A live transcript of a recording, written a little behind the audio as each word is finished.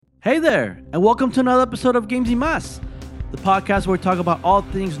Hey there, and welcome to another episode of Games y Más, the podcast where we talk about all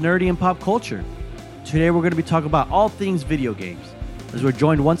things nerdy and pop culture. Today we're going to be talking about all things video games, as we're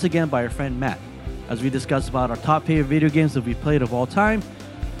joined once again by our friend Matt, as we discuss about our top favorite video games that we've played of all time,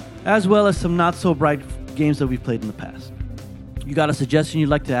 as well as some not so bright games that we've played in the past. You got a suggestion you'd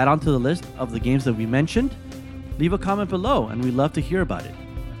like to add on to the list of the games that we mentioned? Leave a comment below, and we'd love to hear about it.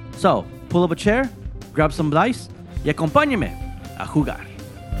 So, pull up a chair, grab some dice, y acompáñeme a jugar.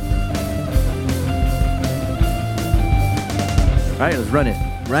 All right, let's run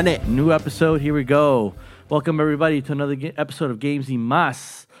it. Run it. New episode. Here we go. Welcome, everybody, to another episode of Games y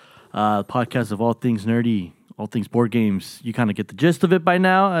Más, podcast of all things nerdy, all things board games. You kind of get the gist of it by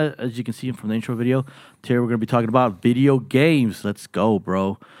now, as you can see from the intro video. Today, we're going to be talking about video games. Let's go,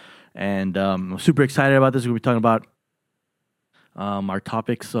 bro. And I'm super excited about this. We're going to be talking about our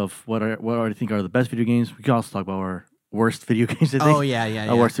topics of what I think are the best video games. We can also talk about our worst video games, I think. Oh, yeah.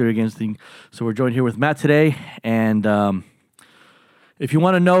 Our worst video games thing. So we're joined here with Matt today, and if you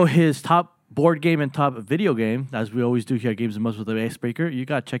want to know his top board game and top video game, as we always do here at Games and Most with the Icebreaker, you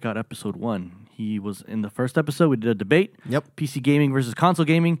got to check out episode 1. He was in the first episode. We did a debate. Yep. PC gaming versus console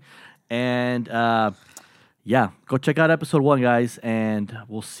gaming. And go check out episode 1, guys. And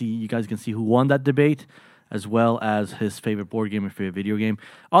we'll see. You guys can see who won that debate, as well as his favorite board game and favorite video game.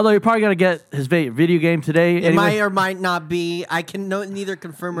 Although you're probably going to get his favorite video game today. It might or might not be. I can neither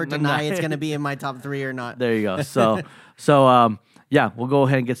confirm or deny it's going to be in my top 3 or not. There you go. So, yeah, we'll go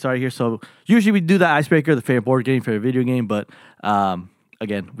ahead and get started here. So usually we do that icebreaker, the favorite board game, favorite video game. But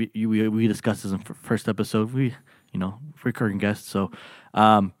again, we discussed this in the first episode. Recurring guests. So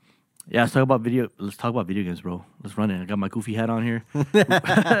let's talk about video games, bro. Let's run it. I got my goofy hat on here. We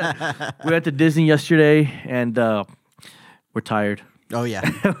went to Disney yesterday, and we're tired. Oh yeah,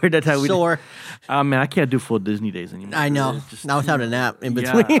 we're that tired. Sore. Man, I can't do full Disney days anymore. I know. Not without a nap in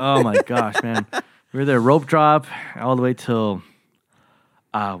between. Yeah. Oh my gosh, man. We were there rope drop all the way till.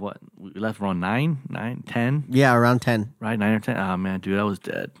 We left around 9, 10? Yeah, around 10. Right, 9 or 10? Oh, man, dude, I was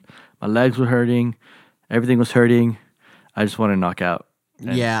dead. My legs were hurting. Everything was hurting. I just wanted to knock out.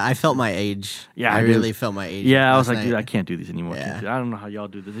 And yeah, I felt my age. Yeah, I really felt my age. Yeah, I was like, night. dude, I can't do these anymore. Yeah. I don't know how y'all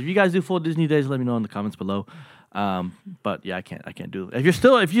do this. If you guys do full Disney days, let me know in the comments below. But yeah, I can't do it. If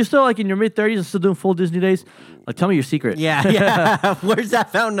you're still like in your mid-30s and still doing full Disney days, like tell me your secret. Yeah. Where's that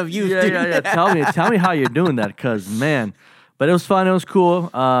fountain of youth? Yeah, dude? yeah. Tell me how you're doing that, because man. But it was fun. It was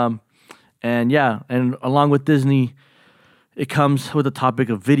cool. And along with Disney, it comes with the topic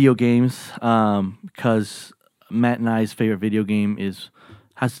of video games, because Matt and I's favorite video game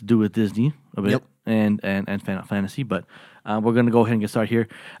has to do with Disney a bit. Yep. and Final Fantasy. But we're gonna go ahead and get started here.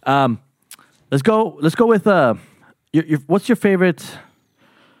 Let's go with what's your favorite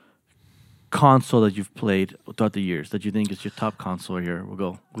console that you've played throughout the years that you think is your top console here?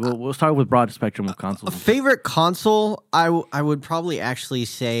 We'll start with broad spectrum of consoles. Favorite console, I would probably actually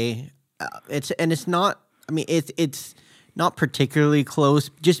say it's not not particularly close,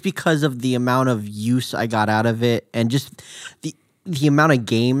 just because of the amount of use I got out of it, and just the amount of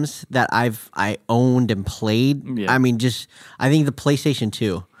games that I owned and played. Yeah. I think the PlayStation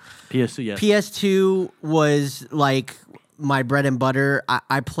 2. PS2, yes. PS2 was like my bread and butter.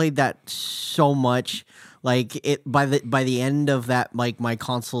 I played that so much. Like it by the end of that, like my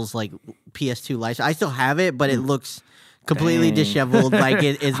console's like PS2 life. I still have it, but it looks completely disheveled. Like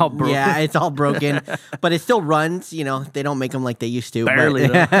it's it's all broken, but it still runs. You know, they don't make them like they used to. Barely,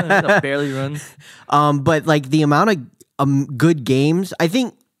 but, barely runs. But like the amount of good games, I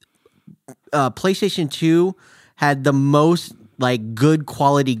think PlayStation 2 had the most like good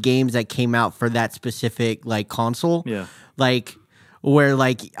quality games that came out for that specific like console. Yeah. Like where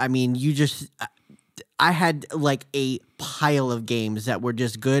I had like a pile of games that were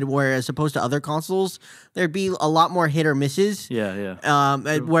just good, whereas opposed to other consoles, there'd be a lot more hit or misses. Yeah.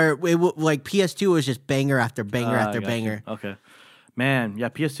 Where like PS2 was just banger after banger after banger. You. Okay. Man, yeah,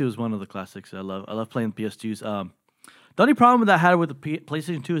 PS2 is one of the classics I love. I love playing PS2s. The only problem that I had with the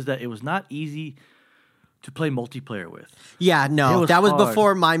PlayStation 2 is that it was not easy to play multiplayer with. Yeah, no, that was hard.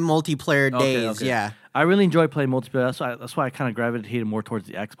 Before my multiplayer days. Okay. Yeah, I really enjoy playing multiplayer. That's why I kind of gravitated more towards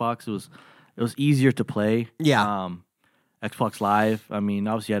the Xbox. It was easier to play. Yeah. Xbox Live. I mean,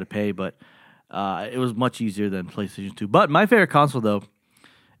 obviously you had to pay, but it was much easier than PlayStation 2. But my favorite console though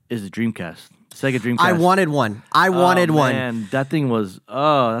is the Dreamcast. Sega Dreamcast. I wanted one. Man, that thing was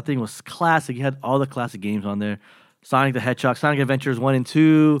classic. You had all the classic games on there. Sonic the Hedgehog, Sonic Adventures 1 and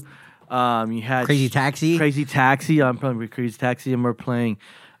 2. You had Crazy Taxi. I'm playing Crazy Taxi, and we're playing.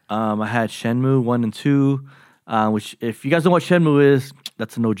 I had Shenmue 1 and 2, which if you guys know what Shenmue is,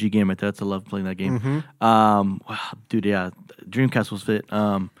 that's an OG game right there. I love playing that game. Mm-hmm. Wow, dude, yeah, Dreamcast was fit.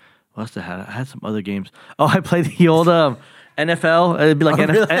 What else did I have? I had some other games. Oh, I played the old NFL. It'd be like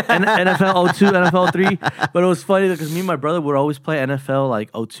NFL 02, NFL 03. But it was funny because me and my brother would always play NFL like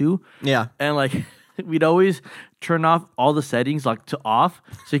 02. Yeah. And like we'd always turn off all the settings like to off,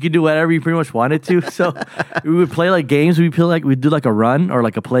 so you could do whatever you pretty much wanted to. So we would play like games. We'd do like a run or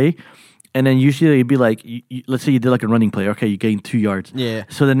like a play. And then usually it'd be like, let's say you did like a running play. Okay, you gained 2 yards. Yeah.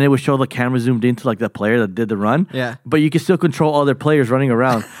 So then they would show the camera zoomed into like the player that did the run. Yeah. But you can still control other players running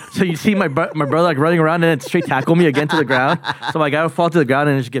around. So you see my brother like running around and then straight tackle me again to the ground. So my guy would fall to the ground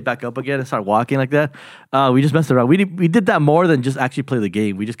and then just get back up again and start walking like that. We just messed around. We did that more than just actually play the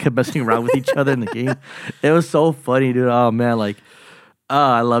game. We just kept messing around with each other in the game. It was so funny, dude. Oh man, like.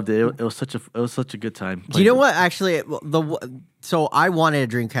 I loved it. It was such a good time. Do you know what? Actually, so I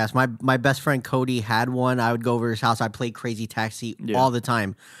wanted a Dreamcast. My best friend Cody had one. I would go over his house. I played Crazy Taxi all the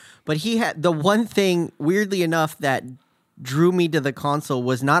time. But he had the one thing, weirdly enough, that drew me to the console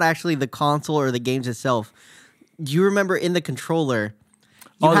was not actually the console or the games itself. Do you remember in the controller?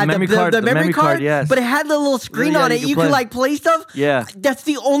 You had the memory card, yes. But it had the little screen on it. You could like play stuff. Yeah. That's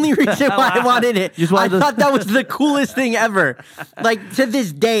the only reason why I wanted it. I thought that was the coolest thing ever. Like to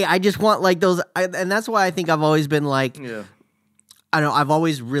this day, I just want like those. And that's why I think I've always been like, I don't know, I've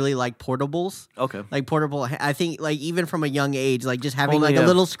always really liked portables. Okay. Like portable. I think like even from a young age, like just having like a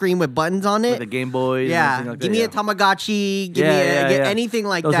little screen with buttons on it. Like the Game Boy. Yeah. Like give me a Tamagotchi. Give me anything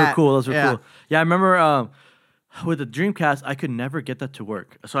like that. Those were cool. Yeah, I remember with the Dreamcast, I could never get that to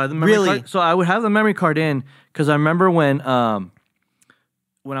work. So I had the memory card. So I would have the memory card in because I remember when I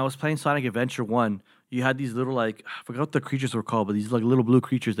was playing Sonic Adventure 1, you had these little like I forgot what the creatures were called, but these like little blue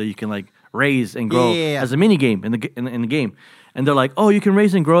creatures that you can like raise and grow as a mini game in the game. And they're like, oh, you can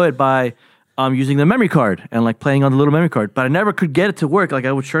raise and grow it by using the memory card and like playing on the little memory card. But I never could get it to work. Like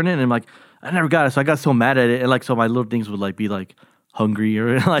I would turn it and like I never got it. So I got so mad at it, and like so my little things would like be like hungry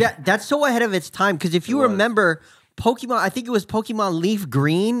or like that's so ahead of its time because if you remember Pokemon, I think it was Pokemon Leaf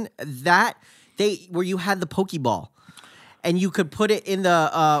Green where you had the Pokeball and you could put it in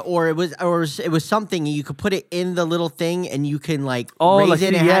the or it was something and you could put it in the little thing and you can like raise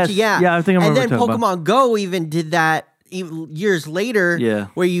it and hatch it. Yeah, I think I remember. And then Pokemon Go even did that years later,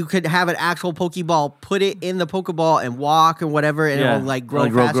 where you could have an actual Pokeball, put it in the Pokeball and walk and whatever, and it'll like grow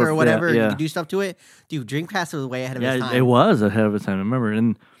faster or whatever, and you can do stuff to it. Dude, Dreamcast was way ahead of its time. It was ahead of its time. I remember,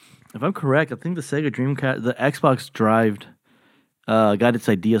 and if I'm correct, I think the Sega Dreamcast, the Xbox Drive, got its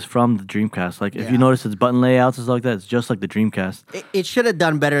ideas from the Dreamcast. Like if you notice its button layouts and stuff like that, it's just like the Dreamcast. It should have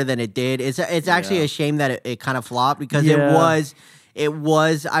done better than it did. It's actually a shame that it kind of flopped because it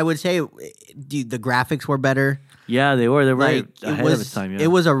was. I would say, dude, the graphics were better. Yeah, they were. They were ahead of its time. Yeah. It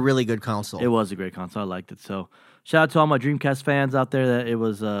was a really good console. It was a great console. I liked it. So, shout out to all my Dreamcast fans out there. That it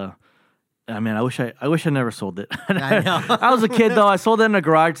was. I mean, I wish I never sold it. I know. I was a kid though. I sold it in a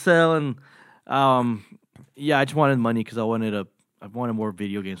garage sale, and I just wanted money because I wanted more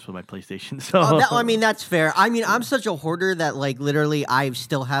video games for my PlayStation. So, I mean, that's fair. I mean, I'm such a hoarder that like literally, I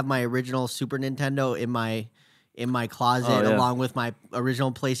still have my original Super Nintendo in my closet, along with my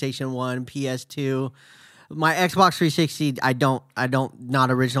original PlayStation 1, PS2. My Xbox 360, I don't, not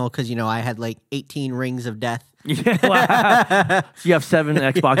original because, I had like 18 rings of death. Yeah. Wow. So you have 7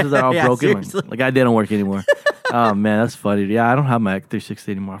 Xboxes that are all broken? Like I didn't work anymore. Oh, man, that's funny. Yeah, I don't have my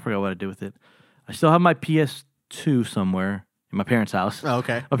 360 anymore. I forgot what I did with it. I still have my PS2 somewhere in my parents' house. Oh,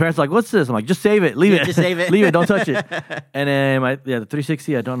 okay. My parents are like, what's this? I'm like, just save it. Leave it. Just save it. Leave it. Don't touch it. And then the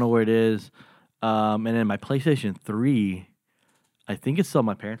 360, I don't know where it is. And then my PlayStation 3, I think it's still at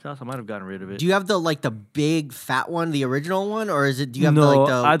my parents' house. I might have gotten rid of it. Do you have the big fat one, the original one, or is it? Do you have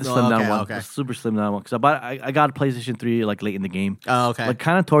I have the slim down one, the super slim down one. Because I got a PlayStation 3 like late in the game. Oh, okay. Like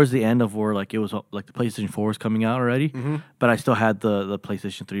kind of towards the end of where like it was like the PlayStation 4 was coming out already, but I still had the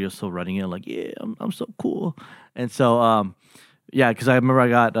PlayStation 3. I was still running it. Like I'm so cool, and so because I remember I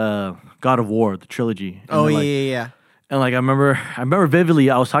got God of War, the trilogy. And yeah. And like I remember vividly,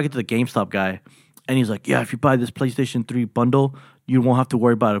 I was talking to the GameStop guy, and he's like, "Yeah, if you buy this PlayStation 3 bundle, you won't have to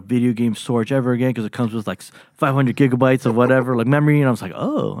worry about a video game storage ever again because it comes with like 500 gigabytes of whatever like memory." And I was like,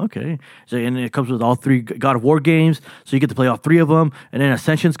 "Oh, okay." So and it comes with all 3 God of War games, so you get to play all 3 of them. And then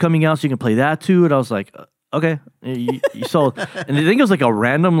Ascension's coming out, so you can play that too. And I was like, "Okay, you sold." And I think it was like a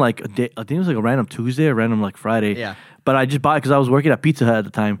random I think it was like a random Tuesday, or random like Friday. Yeah. But I just bought it because I was working at Pizza Hut at the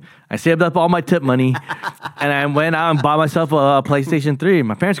time. I saved up all my tip money, and I went out and bought myself a PlayStation 3.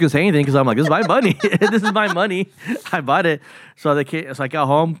 My parents couldn't say anything because I'm like, this is my money. This is my money. I bought it. So I got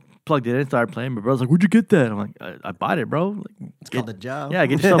home, plugged it in, started playing. My brother's like, where'd you get that? I'm like, I bought it, bro. Like, it's called a job. Yeah,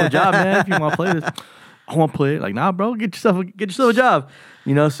 get yourself a job, man, if you want to play this. I want to play it. Like, nah, bro, get yourself a job.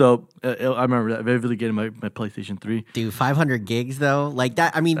 So I remember that vividly getting my PlayStation 3. Dude, 500 gigs though, like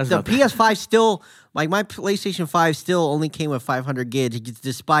that. I mean, That's the not bad. PS5 still, like my PlayStation 5 still only came with 500 gigs,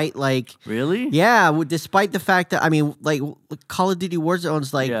 despite like. Really? Yeah, despite the fact that like Call of Duty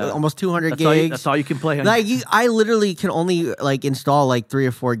Warzone's like almost 200 gigs. That's all you can play. Like I literally can only like install like 3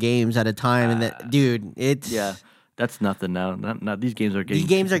 or 4 games at a time, and that, dude, it's That's nothing now. Not these games are getting. These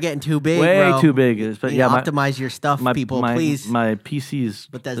games are getting too big, way bro. too big. But optimize your stuff, people, please. My PC is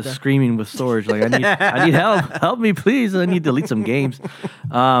just screaming with storage. Like I need help. Help me, please. I need to delete some games.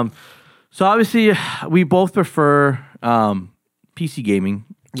 So obviously, we both prefer PC gaming.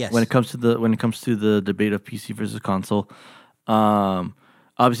 Yes. When it comes to the debate of PC versus console.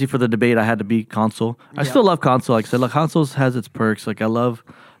 Obviously, for the debate, I had to be console. I still love console. Like I said, like consoles has its perks. Like I love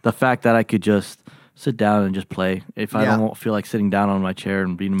the fact that I could just sit down and just play if I don't feel like sitting down on my chair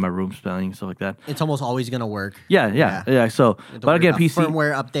and being in my room spelling stuff like that. It's almost always gonna work. Yeah. So, but again, PC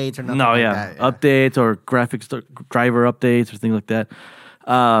firmware updates or nothing. That, updates or graphics driver updates or things like that.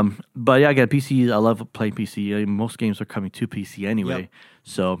 But again, PC. I love playing PC. Most games are coming to PC anyway. Yep.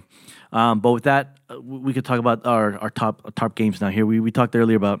 So, but with that, we could talk about our top games now. Here we talked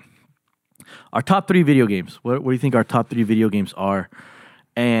earlier about our top 3 video games. What do you think our top 3 video games are?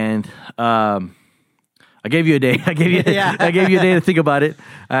 And I gave you a day. I gave you a day to think about it.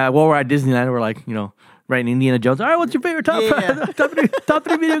 While we're at Disneyland, we're like, writing Indiana Jones. All right, what's your favorite top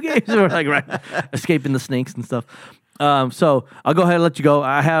three video games? We're like, escaping the snakes and stuff. So I'll go ahead and let you go.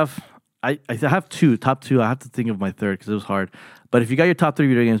 I have top 2. I have to think of my third because it was hard. But if you got your top 3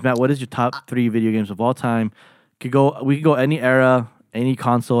 video games, Matt, what is your top 3 video games of all time? We could go any era, any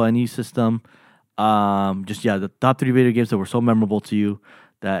console, any system. The top 3 video games that were so memorable to you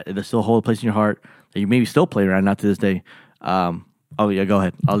that they still hold a place in your heart that you maybe still play around, not to this day. Go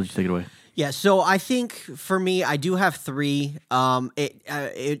ahead. I'll let you take it away. Yeah, so I think for me, I do have 3.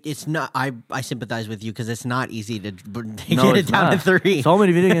 It's not. I sympathize with you because it's not easy to get it down to 3. So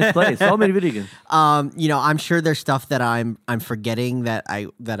many video games played. So many video games. I'm sure there's stuff that I'm forgetting that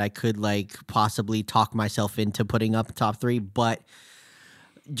I could like possibly talk myself into putting up top 3, but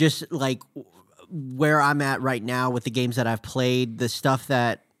just like where I'm at right now with the games that I've played, the stuff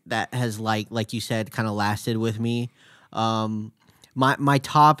that has like you said kind of lasted with me. My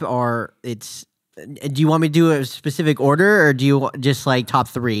top are it's. Do you want me to do a specific order or do you just like top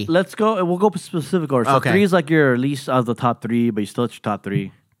 3? Let's go. We'll go specific order. So 3 is like your least of the top 3, but you still at your top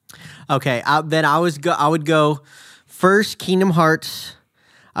 3. Okay. Then I would go first Kingdom Hearts.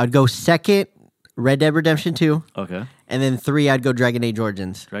 I would go second Red Dead Redemption 2. Okay. And then 3 I'd go Dragon Age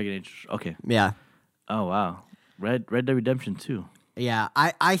Origins. Dragon Age. Okay. Yeah. Oh wow. Red Dead Redemption 2. Yeah.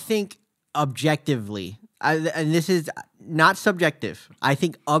 I think objectively. And this is not subjective. I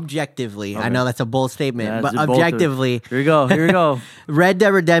think objectively. Okay. I know that's a bold statement, but objectively. Here we go. Red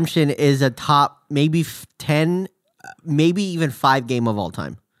Dead Redemption is a top maybe 10, maybe even 5 game of all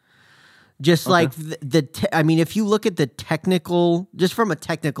time. Just like if you look at the technical, just from a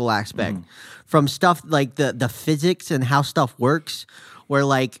technical aspect, from stuff like the physics and how stuff works, where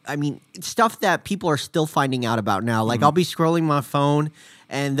stuff that people are still finding out about now. Like I'll be scrolling my phone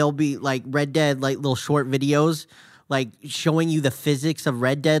and there'll be like Red Dead, like little short videos, like showing you the physics of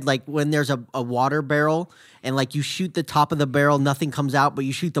Red Dead. Like when there's a water barrel and like you shoot the top of the barrel, nothing comes out, but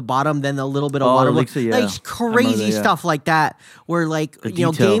you shoot the bottom, then a little bit of water. Like crazy stuff like that. Where like, the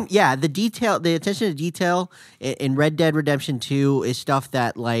detail, the attention to detail in Red Dead Redemption 2 is stuff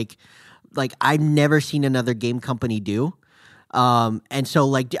that like I've never seen another game company do. And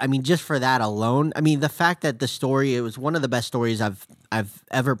so just for that alone, the fact that the story, it was one of the best stories I've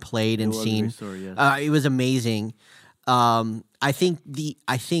ever played and seen. It was a great story, yes. It was amazing. I think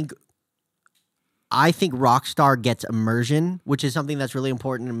Rockstar gets immersion, which is something that's really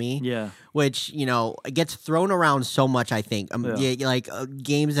important to me. Yeah. Which, it gets thrown around so much, I think.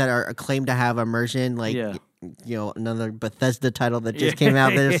 Games that are claimed to have immersion, another Bethesda title that just came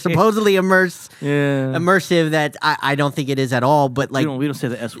out that is supposedly immersive that I don't think it is at all. But like we don't say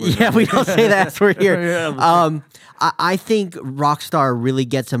the S word. Yeah, we don't say the S word here. I think Rockstar really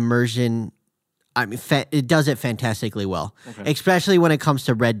gets immersion. It does it fantastically well, especially when it comes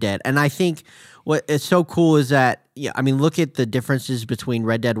to Red Dead. And I think what is so cool is that look at the differences between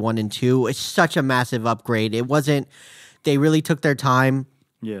Red Dead 1 and 2. It's such a massive upgrade. It wasn't. They really took their time.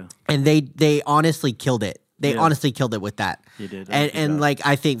 Yeah, and they honestly killed it. They honestly killed it with that. They did. And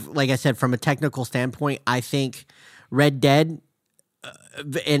I think, like I said, from a technical standpoint, I think Red Dead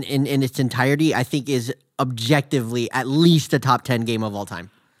in its entirety, I think is objectively at least a top 10 game of all time.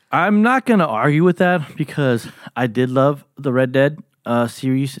 I'm not going to argue with that because I did love the Red Dead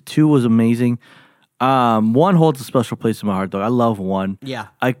series. 2 was amazing. One holds a special place in my heart, though. I love one. Yeah.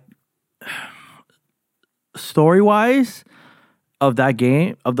 Story wise, of that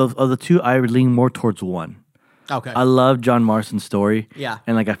game, of the two, I would lean more towards one. Okay. I love John Marston's story. Yeah.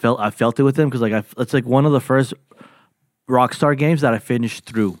 And like I felt it with him because it's like one of the first Rockstar games that I finished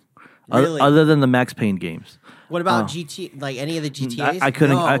through. Really? Other than the Max Payne games. What about GT? Like any of the GTAs? I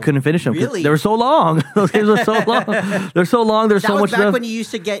couldn't finish them. Really? They were so long. Those games were so long. They're so long. There's so much That was back stuff. when you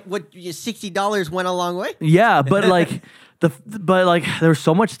used to get $60 went a long way. Yeah, but like there's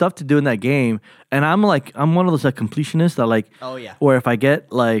so much stuff to do in that game, and I'm one of those like completionists that like. Oh yeah. Where if I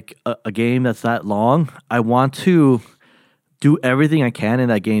get like a game that's that long, I want to do everything I can in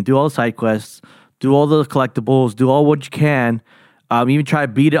that game. Do all the side quests. Do all the collectibles. Do all what you can. Even try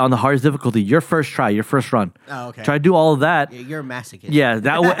to beat it on the hardest difficulty. Your first try, your first run. Oh, okay. Try to do all of that. You're a masochist. Yeah,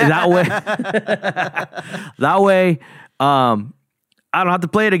 that way, I don't have to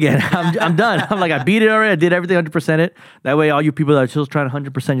play it again. I'm done. I'm like, I beat it already. I did everything 100% it. That way, all you people that are still trying to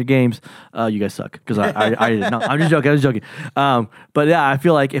 100% your games, you guys suck. Because I didn't. No, I'm just joking. But yeah, I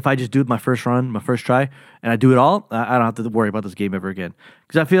feel like if I just do my first run, my first try, and I do it all, I don't have to worry about this game ever again.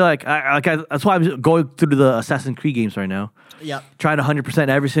 Because I feel like that's why I'm going through the Assassin's Creed games right now. Yep. Trying to 100%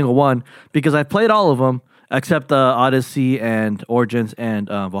 every single one because I've played all of them except the Odyssey and Origins and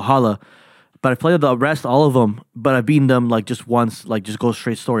Valhalla. But I played the rest, all of them, but I've beaten them like just once, like just go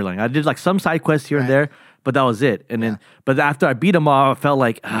straight storyline. I did like some side quests here and there, but that was it. And then, but after I beat them all, I felt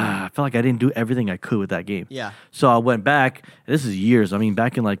like I didn't do everything I could with that game. Yeah. So I went back. This is years. I mean,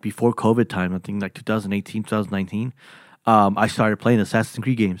 back in like before COVID time, I think like 2018, 2019, I started playing Assassin's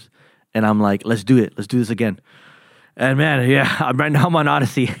Creed games, and I'm like, let's do it. Let's do this again. And man, yeah, right now I'm on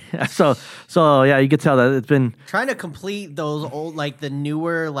Odyssey. so yeah, you can tell that it's been trying to complete those old, like the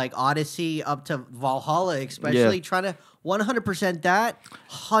newer, like Odyssey up to Valhalla, especially trying to 100% that,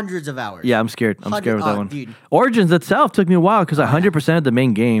 hundreds of hours. Yeah, I'm scared. I'm scared with that one. Dude. Origins itself took me a while because I 100%ed the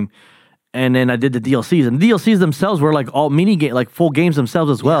main game, and then I did the DLCs, and the DLCs themselves were like all mini game, like full games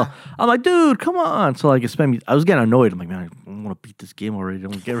themselves as well. Yeah. I'm like, dude, come on. So like, I was getting annoyed. I'm like, man, I want to beat this game already. I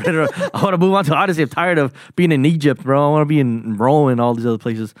want to get rid of it. I want to move on to Odyssey. I'm tired of being in Egypt, bro. I want to be in Rome and all these other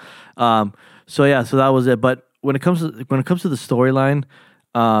places. So yeah, so that was it. But when it comes to the storyline,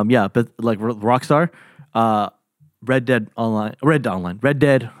 but like Rockstar, Red Dead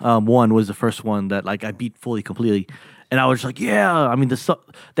 1 was the first one that like I beat fully, completely. And I was just like, yeah. I mean, the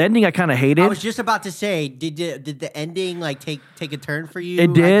ending I kind of hated. I was just about to say, did the ending like take a turn for you?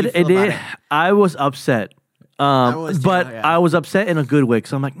 It did. It did. I was upset. I was upset in a good way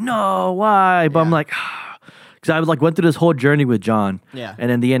because I'm like, no, why? But I'm like, because I like went through this whole journey with John. Yeah. And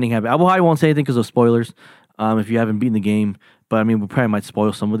then the ending happened. I won't say anything because of spoilers. If you haven't beaten the game. But I mean, we probably might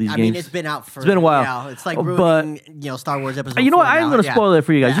spoil some of these games. I mean, it's been out for. It's been a while. Yeah, it's like ruining, Star Wars episode. You know what? 4 I'm going to spoil it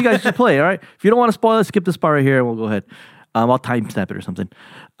for you guys. You guys should play it, all right? If you don't want to spoil it, skip this part right here, and we'll go ahead. I'll timestamp it or something.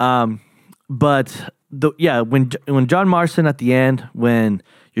 When John Marston at the end, when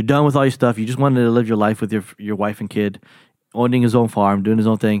you're done with all your stuff, you just wanted to live your life with your wife and kid, owning his own farm, doing his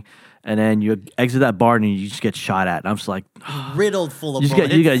own thing, and then you exit that barn and you just get shot at. And I'm just like riddled full of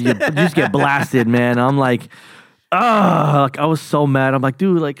bullets. You just get blasted, man. I'm like. Like I was so mad. I'm like,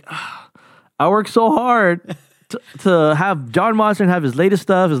 dude, like I worked so hard to have John Marston have his latest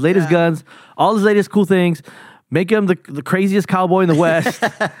stuff, his latest guns, all his latest cool things, make him the craziest cowboy in the West,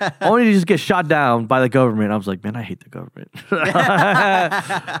 only to just get shot down by the government. I was like, man, I hate the government.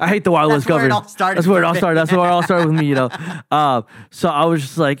 I hate the Wild West government. That's where it all started. That's where it all started with me, you know. So I was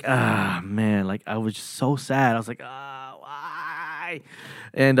just like, man, like I was just so sad. I was like, why?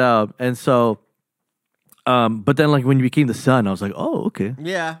 And so. But then, like when you became the son, I was like, "Oh, okay,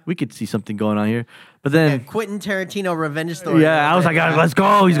 yeah, we could see something going on here." But then, Quentin Tarantino revenge story. Yeah, I was like, "Let's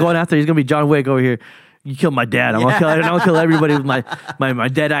go!" He's going after. He's gonna be John Wick over here. You killed my dad. I'm gonna kill everybody with my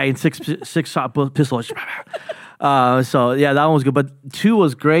dead eye and six shot pistol. So yeah, that one was good. But 2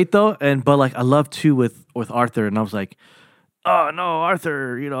 was great though, but like I love 2 with Arthur, and I was like, oh no,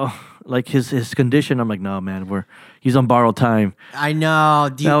 Arthur, you know, like his condition. I'm like, no, man, he's on borrowed time. I know,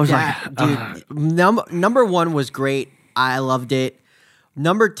 dude. Number 1 was great. I loved it.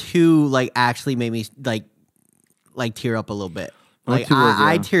 Number 2, like, actually made me like tear up a little bit. Like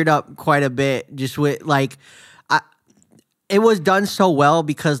I teared up quite a bit just with like, it was done so well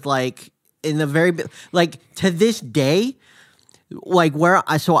because like in the very like to this day, like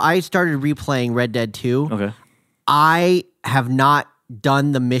I started replaying Red Dead 2. Okay. I have not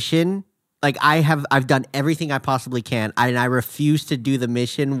done the mission. Like I've done everything I possibly can, and I refuse to do the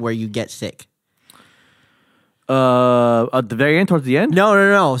mission where you get sick. At the very end, towards the end?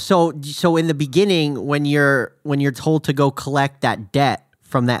 No. So in the beginning, when you're told to go collect that debt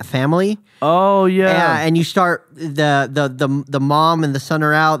from that family. Oh yeah. And you start the mom and the son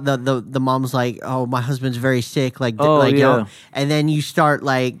are out. The mom's like, oh, my husband's very sick. Like, you know, and then you start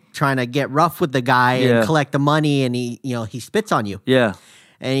like trying to get rough with the guy and collect the money, and he spits on you. Yeah.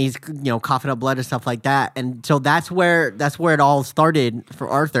 And he's coughing up blood and stuff like that, and so that's where it all started for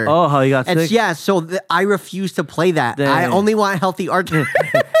Arthur. Oh, how he got sick? Yeah, so I refuse to play that. Dang. I only want healthy Arthur.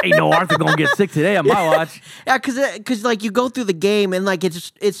 Ain't no Arthur gonna get sick today on my watch. Yeah, because like you go through the game and like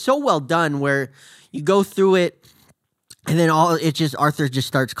it's so well done where you go through it. And then Arthur just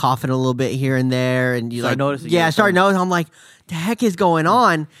starts coughing a little bit here and there, and you start noticing. Yeah, I started noticing. I'm like, the heck is going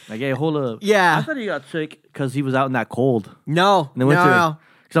on? Like, hey, hold up. Yeah, I thought he got sick because he was out in that cold. No.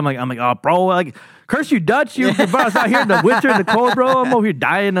 Because I'm like, oh, bro, like, curse you, Dutch. You brought us out here in the winter in the cold, bro. I'm over here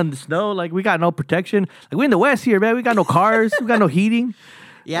dying in the snow. Like, we got no protection. Like, we in the West here, man. We got no cars. We got no heating.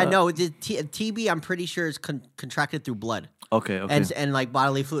 Yeah, no, the TB, I'm pretty sure is contracted through blood. Okay. And like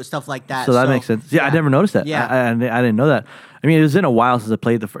bodily fluid, stuff like that. So that makes sense. Yeah, I never noticed that. Yeah. I didn't know that. I mean, it was in a while since I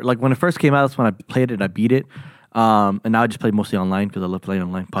played like when it first came out, that's when I played it and I beat it. And now I just play mostly online because I love playing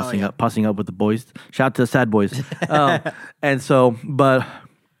online, pussing up with the boys. Shout out to the sad boys. And so, but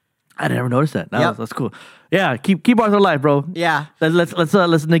I never noticed that. That's cool. Yeah, keep Arthur alive, bro. Yeah.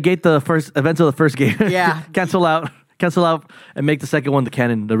 Let's negate the first events of the first game. Yeah. cancel out, and make the second one the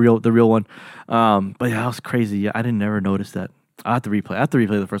canon, the real one. But yeah, that was crazy. Yeah, I didn't never notice that. I have to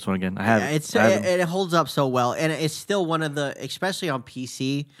replay the first one again. It holds up so well, and it's still one of the, especially on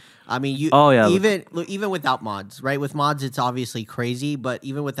PC. I mean, even without mods, right? With mods, it's obviously crazy, but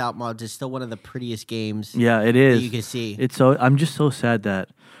even without mods, it's still one of the prettiest games. Yeah, it is. That you can see. I'm just so sad that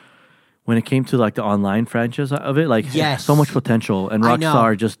when it came to like the online franchise of it, like so much potential, and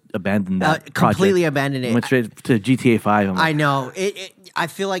Rockstar just abandoned that completely abandoned it. Went straight to GTA 5. I know I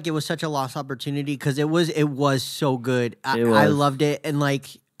feel like it was such a lost opportunity because it was so good. I loved it, and like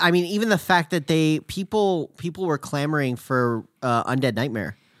I mean, even the fact that people were clamoring for Undead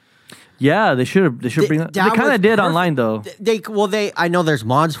Nightmare. Yeah, they should bring that. They kind of did online though. I know there's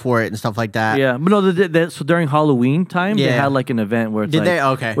mods for it and stuff like that. Yeah, but no, so during Halloween time, they had like an event where it's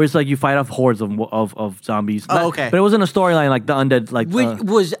where it's like you fight off hordes of zombies. Okay, but it wasn't a storyline like the undead. Like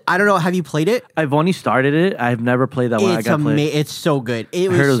I don't know. Have you played it? I've only started it. I've never played that one. It's so good. I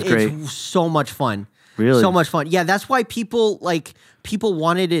heard it was great. It's so much fun. Really, so much fun. Yeah, that's why people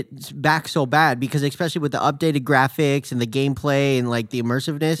wanted it back so bad because especially with the updated graphics and the gameplay and like the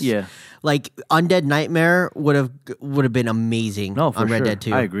immersiveness. Yeah. Like Undead Nightmare would have been amazing on Red Dead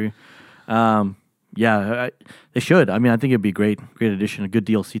 2. I agree. They should. I mean, I think it'd be a great addition, a good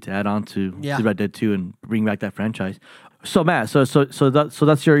DLC to add on to Red Dead 2 and bring back that franchise. So Matt, so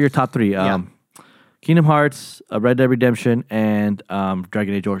that's your top three. Kingdom Hearts, Red Dead Redemption, and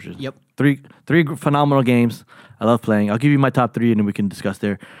Dragon Age Origins. Yep. Three phenomenal games. I love playing. I'll give you my top three, and then we can discuss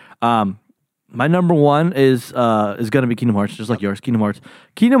there. My number one is gonna be Kingdom Hearts, just like yours.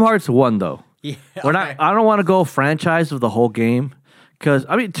 Kingdom Hearts 1 though. Yeah. I don't want to go franchise of the whole game because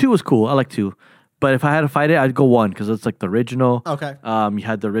I mean 2 was cool. I like 2, but if I had to fight it, I'd go 1 because it's like the original. Okay. You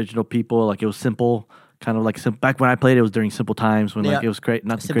had the original people. Like it was simple. Kind of like back when I played it was during simple times when like it was great,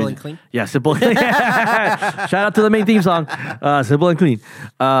 not simple crazy. And clean. Yeah, simple. Shout out to the main theme song, simple and clean.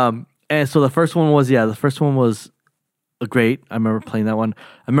 And so the first one was great. I remember playing that one.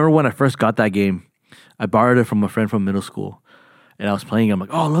 I remember when I first got that game, I borrowed it from a friend from middle school, and I was playing it. I'm like,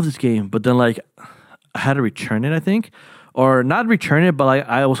 oh, I love this game, but then like I had to return it, I think, or not return it, but like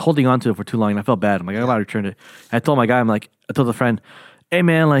I was holding on to it for too long, and I felt bad. I'm like, I gotta return it. And I told my guy, I told the friend, hey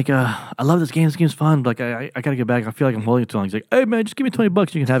man, like I love this game. This game's fun. Like I gotta get back. I feel like I'm holding it too long. He's like, hey man, just give me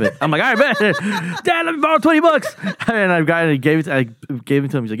 $20. You can have it. I'm like, all right, man. Dad, let me borrow $20. And I gave it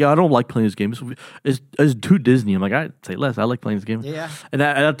to him. He's like, yeah, I don't like playing this game. It's too Disney. I'm like, I'd say less. I like playing this game. Yeah. And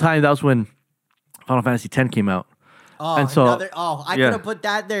at that time, that was when Final Fantasy X came out. Oh, and so I could have put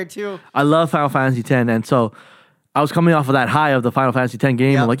that there too. I love Final Fantasy X, and so I was coming off of that high of the Final Fantasy X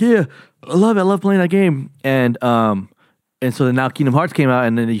game. Yep. I'm like, yeah, I love it. I love playing that game. And so then now Kingdom Hearts came out,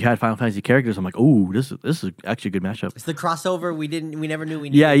 and then you had Final Fantasy characters. I'm like, oh, this is actually a good matchup. It's the crossover we never knew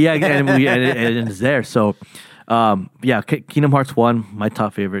we needed. Yeah, and it's there. So, Kingdom Hearts 1, my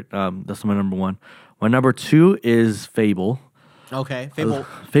top favorite. That's my number 1. My number 2 is Fable. Okay, Fable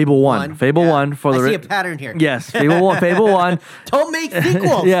 1. Fable 1 for I see a pattern here. Yes, Fable 1. Fable 1. Don't make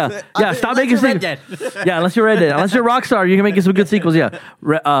sequels. Stop making sequels. Yeah, unless you're Red Dead. Unless you're Rockstar, you can make some good sequels. Yeah.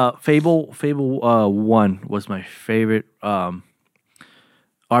 Fable 1 was my favorite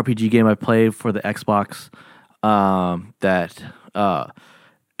RPG game I played for the Xbox. That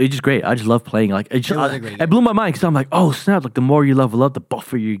it's just great. I just love playing. Like it blew my mind because I'm like, oh snap! Like the more you level up, the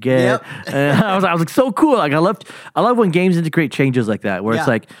buffer you get. Yep. And I was like, so cool. Like I love when games integrate changes like that, where it's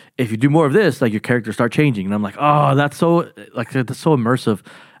like if you do more of this, like your characters start changing, and I'm like, oh, that's so immersive.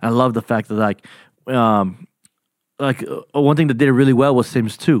 I love the fact that one thing that did it really well was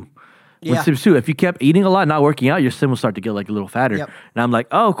Sims 2. With Sims 2, if you kept eating a lot, not working out, your sim will start to get like a little fatter. Yep. And I'm like,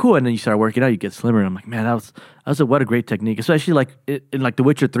 oh, cool. And then you start working out, you get slimmer. And I'm like, man, what a great technique. Especially like in like The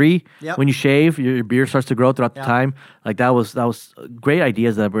Witcher 3, when you shave, your beard starts to grow throughout the time. Like that was great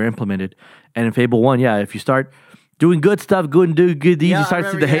ideas that were implemented. And in Fable 1, if you start doing good stuff, doing good deeds, you start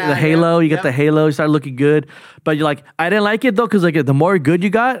to see the halo. You get the halo, you start looking good. But you're like, I didn't like it though, because like the more good you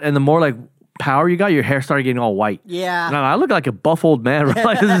got and the more like power you got, your hair started getting all white. Yeah. No, I look like a buff old man, right?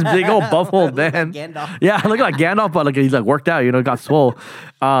 Like this big old buff old man. Like Gandalf. Yeah, I look like Gandalf, but like he's like worked out, got swole.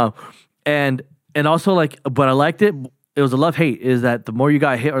 And also like, but I liked it. It was a love-hate, is that the more you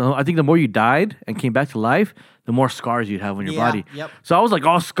got hit, or I think the more you died and came back to life, the more scars you'd have on your body. Yep. So I was like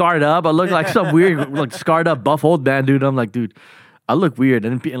all scarred up. I looked like some weird, like scarred up buff old man, dude. I'm like, dude, I look weird.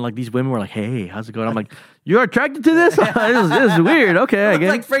 And like these women were like, hey, how's it going? I'm like, you're attracted to this? This is weird. Okay, I guess.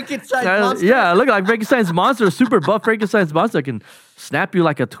 Like Frankenstein's monster. Yeah, I look like Frankenstein's monster, a super buff Frankenstein's monster that can snap you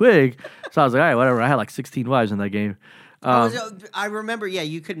like a twig. So I was like, all right, whatever. I had like 16 wives in that game. I remember,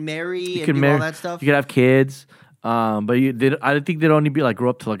 you could marry and do all that stuff. You could have kids. But I think they'd only be like grow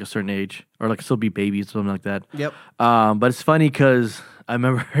up to like a certain age or like still be babies or something like that. Yep. But it's funny because I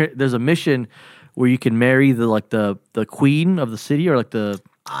remember there's a mission where you can marry the queen of the city or like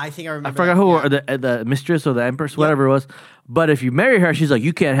I think I remember. I forgot who, or the mistress or the empress, whatever it was. But if you marry her, she's like,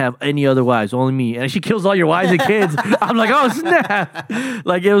 you can't have any other wives, only me. And she kills all your wives and kids. I'm like, oh snap!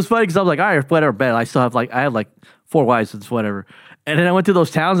 Like it was funny because I was like, all right, whatever, bet. I still have I have 4 wives, it's whatever. And then I went to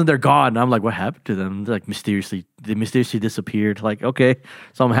those towns and they're gone. And I'm like, what happened to them? They're like they mysteriously disappeared. Like, okay,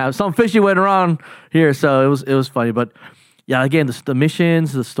 some fishy went around here. So it was funny, but yeah, again, the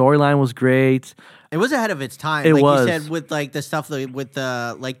missions, the storyline was great. It was ahead of its time. It like was. You said, with like the stuff with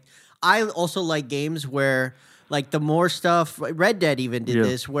the like. I also like games where like the more stuff. Red Dead even did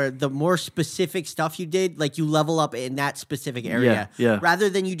this, where the more specific stuff you did, like you level up in that specific area, rather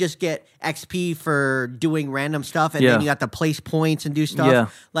than you just get XP for doing random stuff and then you got to place points and do stuff. Yeah.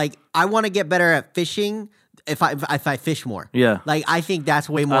 Like I want to get better at fishing if I fish more. Yeah. Like I think that's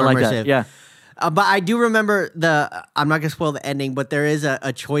way more I like immersive. That. Yeah. But I do remember I'm not going to spoil the ending, but there is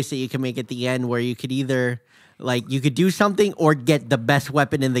a choice that you can make at the end where you could either, like, you could do something or get the best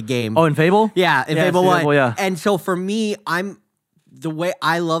weapon in the game. Oh, in Fable? Yeah, in Fable 1. Fable, yeah. And so for me, the way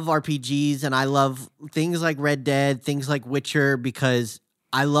I love RPGs and I love things like Red Dead, things like Witcher, because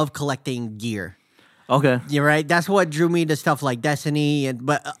I love collecting gear. Okay. You're right. That's what drew me to stuff like Destiny,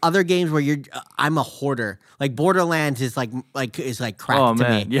 but other games where I'm a hoarder. Like Borderlands is like crack to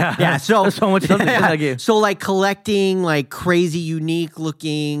me. Yeah. So there's so much stuff in that game. So like collecting like crazy, unique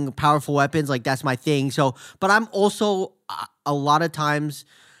looking, powerful weapons, like that's my thing. So, but I'm also a lot of times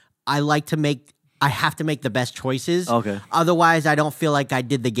I have to make the best choices. Okay. Otherwise, I don't feel like I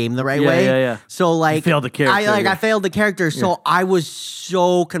did the game the right way. Yeah. So like, you failed the character. I failed the character. So I was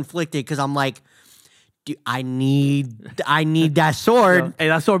so conflicted because I'm like, dude, I need that sword. Hey,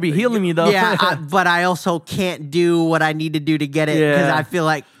 that sword be healing me though. Yeah, but I also can't do what I need to do to get it because I feel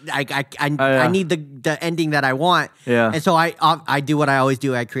like I need the ending that I want. Yeah, and so I do what I always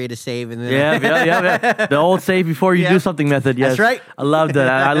do. I create a save and then yeah. The old save before you do something method. Yes, that's right. I love that.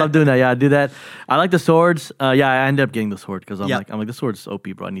 I love doing that. Yeah, I do that. I like the swords. I ended up getting the sword because I'm like the sword's OP,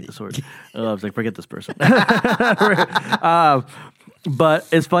 bro. I need the sword. I was like, forget this person. But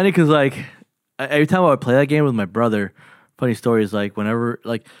it's funny because like. Every time I would play that game with my brother, funny story is like whenever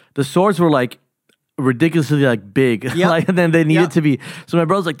like the swords were like ridiculously like big, like and then they needed to be. So my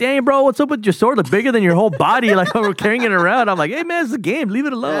brother's like, "Dang, bro, what's up with your sword? Like bigger than your whole body." Like we're carrying it around. I'm like, "Hey man, it's a game. Leave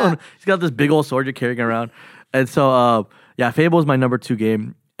it alone." He's got this big old sword you're carrying around, and so Fable is my number 2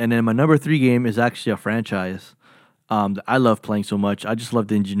 game, and then my number 3 game is actually a franchise that I love playing so much. I just love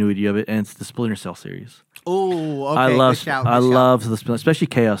the ingenuity of it, and it's the Splinter Cell series. Oh, okay. I love the especially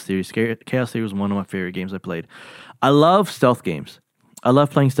Chaos Theory. Chaos Theory was one of my favorite games I played. I love stealth games. I love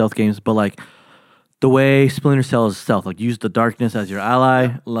playing stealth games, but like the way Splinter Cell is stealth, like use the darkness as your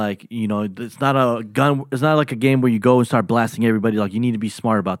ally. Like, it's not a gun. It's not like a game where you go and start blasting everybody. Like, you need to be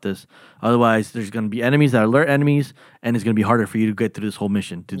smart about this. Otherwise, there's going to be enemies that alert enemies, and it's going to be harder for you to get through this whole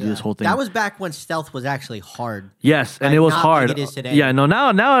mission, to do this whole thing. That was back when stealth was actually hard. Yes, and it was hard. Like it is today. Yeah, no,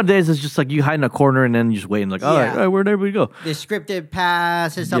 nowadays it's just like you hide in a corner and then you just wait and like, all right, where'd everybody go? The scripted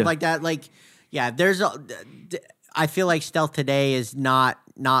pass and stuff like that. Like, I feel like stealth today is not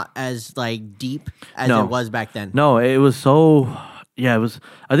as like deep as it was back then. No, it was so yeah, it was.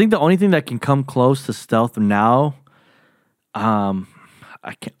 I think the only thing that can come close to stealth now, I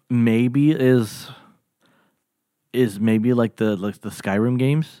can maybe maybe like the Skyrim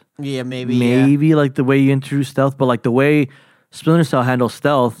games. Yeah, maybe. Maybe like the way you introduce stealth, but like the way Splinter Cell handles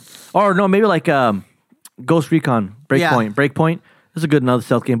stealth, or no, maybe like Ghost Recon Breakpoint. Breakpoint is a good another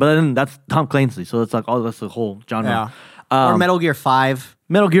stealth game, but then that's Tom Clancy, so it's like that's the whole genre. Or Metal Gear 5.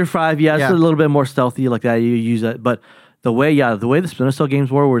 Metal Gear 5, it's a little bit more stealthy like that. You use that, but the way the Splinter Cell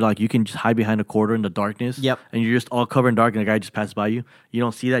games were like you can just hide behind a quarter in the darkness. Yep. And you're just all covered in dark, and the guy just passes by you. You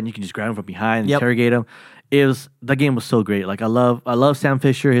don't see that, and you can just grab him from behind and interrogate him. That game was so great. Like I love Sam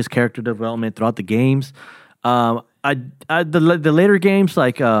Fisher, his character development throughout the games. The later games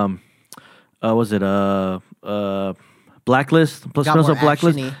like was it Blacklist? Splinter Cell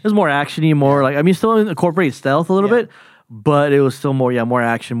Blacklist. Action-y. It was more actiony, more like still incorporated stealth a little bit. But it was still more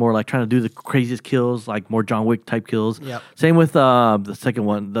action, more like trying to do the craziest kills, like more John Wick type kills. Yep. Same with the second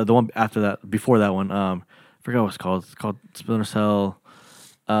one, the one after that, before that one. I forgot what it's called. It's called Splinter Cell.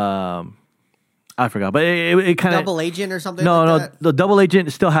 I forgot, but it kind of Double Agent or something. No, the Double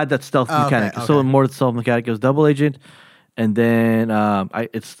Agent still had that stealth mechanic. Okay. So more stealth mechanic. It was Double Agent, and then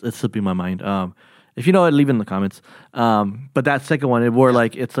it's slipping my mind. If you know it, leave it in the comments. But that second one,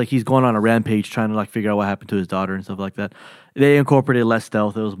 it's like he's going on a rampage trying to like figure out what happened to his daughter and stuff like that. They incorporated less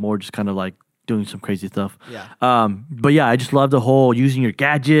stealth. It was more just kind of like doing some crazy stuff. Yeah. But yeah, I just love the whole using your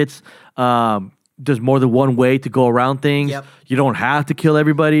gadgets. There's more than one way to go around things. Yep. You don't have to kill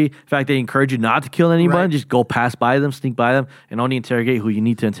everybody. In fact, they encourage you not to kill anyone. Right. Just go pass by them, sneak by them, and only interrogate who you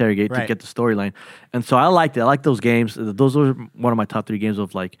need to interrogate to get the storyline. And so I liked it. I like those games. Those were one of my top 3 games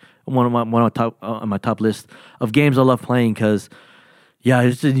of like one of my top on my top list of games I love playing because. Yeah,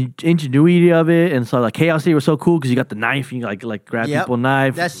 it's the ingenuity of it, and so like Chaos Theory was so cool because you got the knife, and you like grab people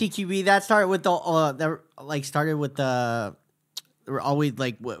knife. That CQB that started with always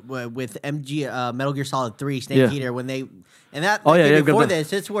like with MG Metal Gear Solid 3 Snake Eater when they before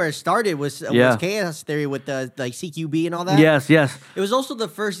this it's where it started was Chaos Theory with the like CQB and all that. Yes. It was also the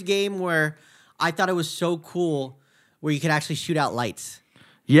first game where I thought it was so cool where you could actually shoot out lights.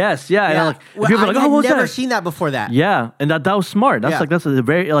 Yes, yeah. And people were like, I've never seen that before that. Yeah, and that was smart. That's a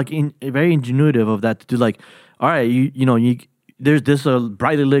very very ingenuitive of that to do. Like, all right, there's this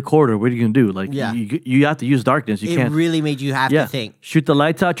brightly lit corridor. What are you gonna do? Like, you have to use darkness. You can't. It really made you have to think. Shoot the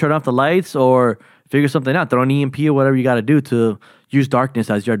lights out, turn off the lights, or figure something out. Throw an EMP or whatever you got to do to use darkness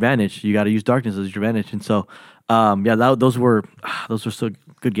as your advantage. You got to use darkness as your advantage, and so. Those were so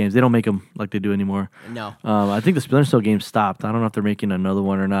good games. They don't make them like they do anymore. No. I think the Splinter Cell games stopped. I don't know if they're making another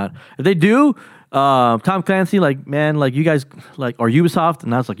one or not. If they do, Tom Clancy, like you guys, like, or Ubisoft,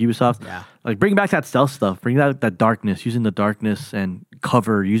 and now it's like Ubisoft. Yeah. Like bring back that stealth stuff. Bring back that darkness, using the darkness and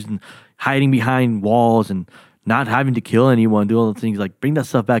cover, hiding behind walls and not having to kill anyone, do all the things. Like bring that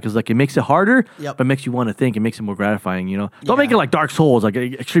stuff back because like it makes it harder, but it makes you want to think. It makes it more gratifying. Don't make it like Dark Souls, like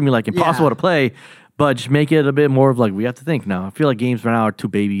extremely like impossible to play. But just make it a bit more of like we have to think now. I feel like games right now are too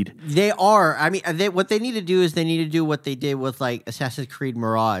babied. They are. I mean, what they need to do is they need to do what they did with like Assassin's Creed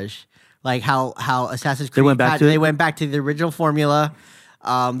Mirage, like how Assassin's Creed they went back to the original formula.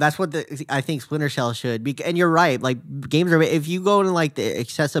 That's what I think Splinter Cell should be. And you're right. Like games are. If you go to like the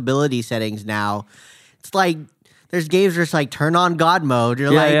accessibility settings now, it's like there's games where it's like turn on God mode.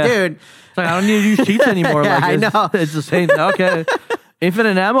 You're dude, it's like I don't need to use cheats anymore. Like I know it's the same. Okay.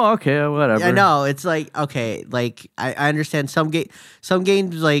 Infinite ammo? Okay, whatever. I know. It's like, okay, like, I understand some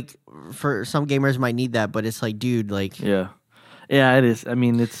games, like, for some gamers might need that, but it's like, dude, like... Yeah, it is. I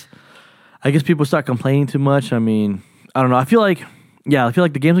mean, I guess people start complaining too much. I mean, I don't know. I feel like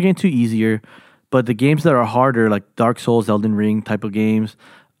the games are getting too easier, but the games that are harder, like Dark Souls, Elden Ring type of games,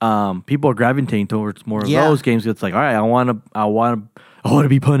 people are gravitating towards more of those games. It's like, all right, I want to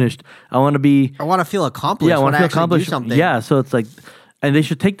be punished. I want to feel accomplished. Yeah, I want to feel accomplished. Do something. Yeah, so it's like... And they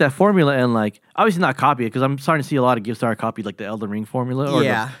should take that formula and like obviously not copy it because I'm starting to see a lot of GameStar copy like the Elden Ring formula.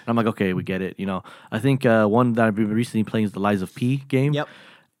 And I'm like, okay, we get it. I think one that I've been recently playing is the Lies of P game. Yep.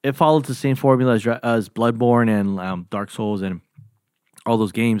 It follows the same formula as Bloodborne and Dark Souls and all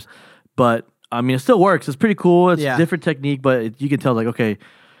those games, but I mean it still works. It's pretty cool. It's a different technique, but you can tell like okay,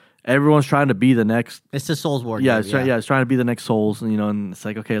 everyone's trying to be the next. It's the Soulsborne. Yeah, it's trying to be the next Souls, and it's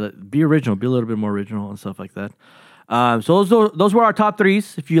like okay, be original, be a little bit more original and stuff like that. So those were our top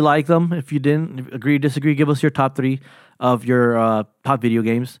 3s. If you like them, if you didn't agree, disagree, give us your top 3 of your top video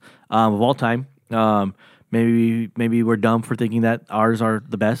games of all time. Maybe we're dumb for thinking that ours are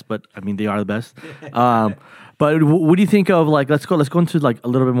the best, but I mean they are the best. But But what do you think of like? Let's go into like a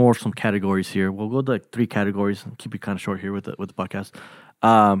little bit more some categories here. We'll go to like 3 categories and keep it kind of short here with the podcast.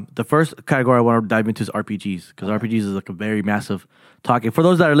 The first category I want to dive into is RPGs because RPGs is like a very massive topic. For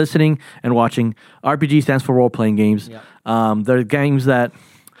those that are listening and watching, RPG stands for role playing games. Yep. They're games that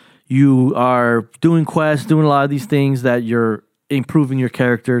you are doing quests, doing a lot of these things that you're improving your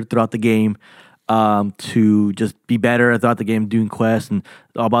character throughout the game. To just be better throughout the game, doing quests and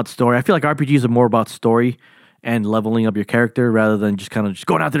all about story. I feel like RPGs are more about story and leveling up your character rather than just kind of just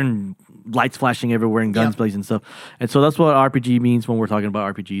going out there and lights flashing everywhere and guns blazing and stuff. And so that's what RPG means when we're talking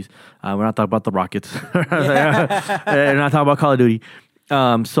about RPGs. We're not talking about the rockets. We're not talking about Call of Duty. So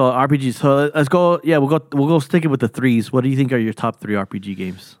RPGs. So let's go. Yeah, we'll go stick it with the 3s. What do you think are your top 3 RPG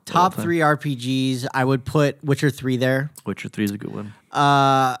games? Top 3 RPGs. I would put Witcher 3 there. Witcher 3 is a good one.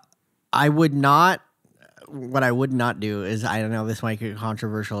 I would not. What I would not do is, I don't know, this might get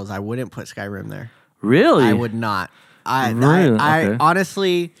controversial, is I wouldn't put Skyrim there. Really? I would not. I Okay.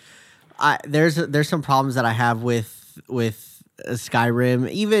 Honestly, there's some problems that I have with Skyrim,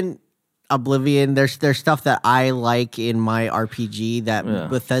 even Oblivion. There's stuff that I like in my RPG that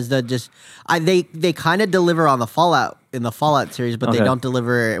Bethesda just they kind of deliver on the Fallout series, but they don't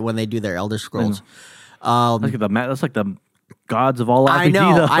deliver when they do their Elder Scrolls. That's like the gods of all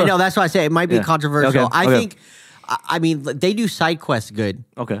RPG. I know. That's why I say it might be controversial. Okay. I think. I mean, they do side quests good.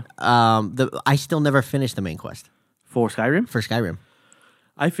 Okay. I still never finished the main quest For Skyrim? for Skyrim.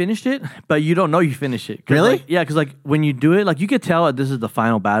 I finished it, but you don't know you finished it. Really? Like, yeah, because like when you do it, like you could tell that this is the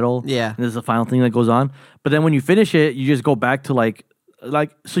final battle. Yeah. And this is the final thing that goes on. But then when you finish it, you just go back to like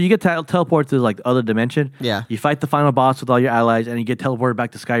so you get teleported to like the other dimension. Yeah. You fight the final boss with all your allies, and you get teleported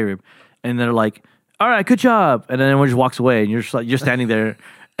back to Skyrim. And they're like, "All right, good job." And then everyone just walks away, and you're just like you're standing there,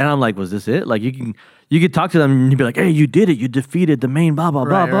 and I'm like, "Was this it?" Like you could talk to them, and you'd be like, "Hey, you did it. You defeated the main blah blah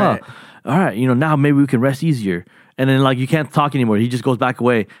blah blah." Right. All right, now maybe we can rest easier. And then like you can't talk anymore. He just goes back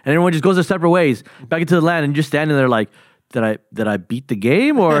away, and everyone just goes their separate ways back into the land, and you're just standing there like, did I beat the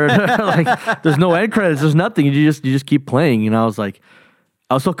game or like there's no end credits, there's nothing. You just keep playing. I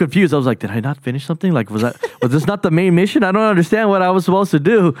was so confused. I was like, did I not finish something? Like was this not the main mission? I don't understand what I was supposed to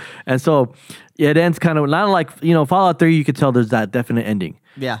do. And so it ends kind of not like Fallout 3. You could tell there's that definite ending.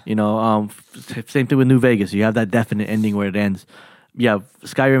 Yeah. Same thing with New Vegas. You have that definite ending where it ends. Yeah,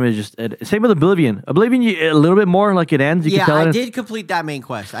 Skyrim is just same with Oblivion. Oblivion, a little bit more like it ends. You can tell I did complete that main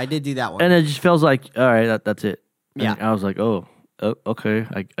quest. I did do that one, and it just feels like all right, that's it. Yeah, and I was like, oh, okay.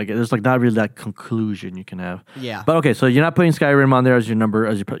 I guess there's like not really that conclusion you can have. Yeah, but okay, so you're not putting Skyrim on there as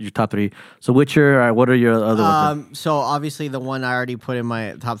your top 3. So Witcher, all right, what are your other ones? So obviously the one I already put in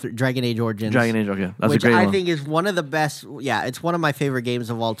my top 3, Dragon Age Origins. Dragon Age, okay, that's which a great one. I think is one of the best. Yeah, it's one of my favorite games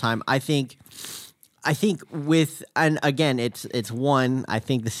of all time. I think and again, it's one. I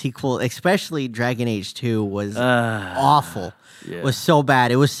think the sequel, especially Dragon Age 2, was awful. Yeah. Was so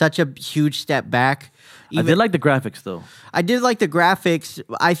bad. It was such a huge step back. I did like the graphics though. I did like the graphics.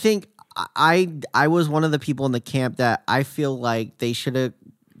 I think I was one of the people in the camp that I feel like they should have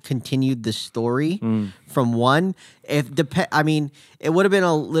continued the story from 1. It would have been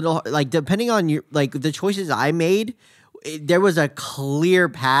a little like depending on your like the choices I made. There was a clear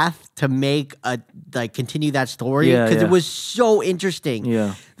path to make continue that story because it was so interesting.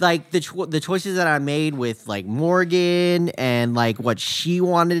 Yeah, like the choices that I made with like Morgan and like what she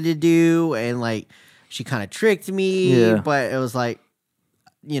wanted to do and like she kind of tricked me. Yeah. But it was like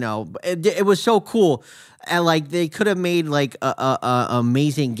it was so cool. And like they could have made like a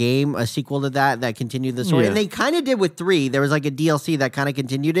amazing game, a sequel to that continued the story, and they kind of did with 3. There was like a DLC that kind of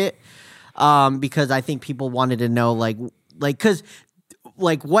continued it. Because I think people wanted to know, because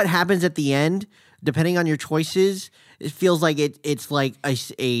what happens at the end, depending on your choices, it feels like it's like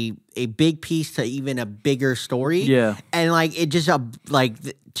a big piece to even a bigger story. Yeah, and like it just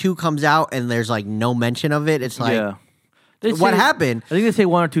 2 comes out and there's like no mention of it. It's like, what happened? I think they say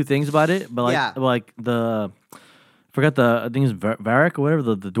 1 or 2 things about it, but like the. Forgot I think it's Varric or whatever,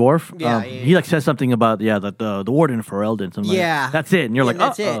 the dwarf. He like says something about the warden for Eldon. Something like, that's it. And you're like,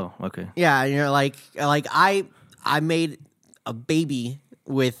 oh, okay. Yeah, and you're like I made a baby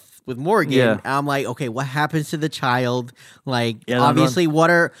with Morgan. Yeah. And I'm like, okay, what happens to the child? Like, obviously,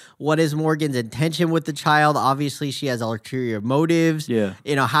 what is Morgan's intention with the child? Obviously, she has ulterior motives. Yeah.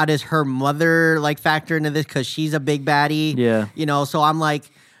 How does her mother factor into this because she's a big baddie? Yeah. So I'm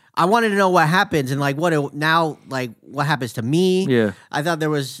like, I wanted to know what happens and what happens to me. Yeah, I thought there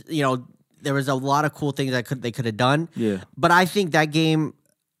was a lot of cool things they could have done. Yeah, but I think that game,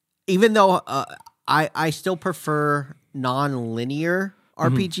 even though I still prefer non-linear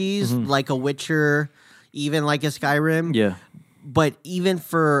RPGs like a Witcher, even like a Skyrim. Yeah, but even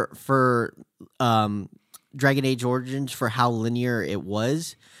for Dragon Age Origins for how linear it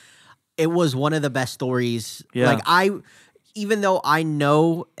was one of the best stories. Yeah. Like even though I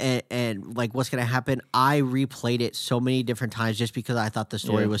know and like what's gonna happen, I replayed it so many different times just because I thought the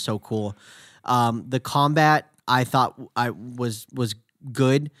story was so cool. The combat I thought was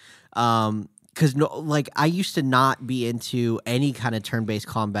good. Because I used to not be into any kind of turn-based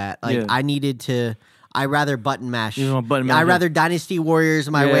combat. Like I rather button mash. I rather Dynasty Warriors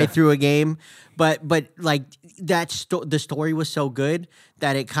my way through a game. But like the story was so good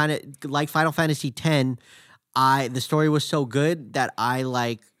that it kind of like Final Fantasy X. The story was so good that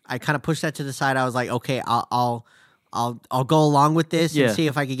I kind of pushed that to the side. I was like, okay, I'll go along with this and see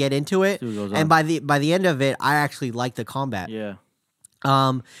if I could get into it. And by the end of it, I actually liked the combat. Yeah.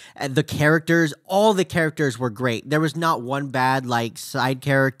 And the characters, all the characters were great. There was not one bad like side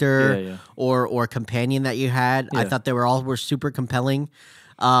character or companion that you had. I thought they were super compelling.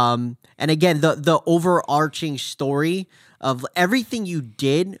 And again, the overarching story of everything you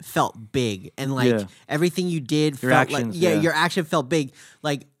did felt big, and like everything you did felt like your action felt big.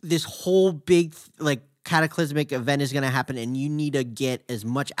 Like this whole big like cataclysmic event is going to happen, and you need to get as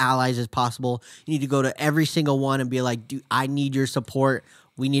much allies as possible. You need to go to every single one and be like, dude, I need your support.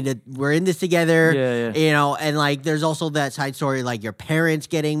 We're in this together, you know, and like, there's also that side story, like your parents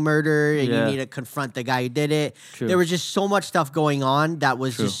getting murdered and you need to confront the guy who did it. True. There was just so much stuff going on that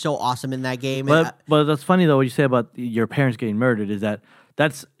was just so awesome in that game. But that's funny though, what you say about your parents getting murdered is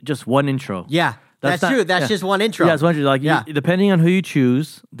that's just one intro. Yeah. That's true. That's just one intro. Yeah, it's one intro. Like, depending on who you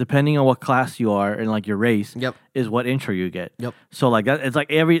choose, depending on what class you are and like your race, is what intro you get. Yep. So like that, it's like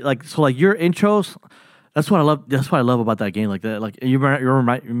your intros. That's what I love. That's what I love about that game. Like that, like you're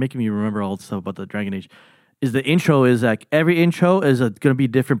making me remember all the stuff about the Dragon Age. Is the intro is like every intro is going to be a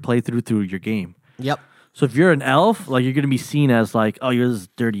different playthrough through your game. Yep. So if you're an elf, like you're going to be seen as like, oh, you're this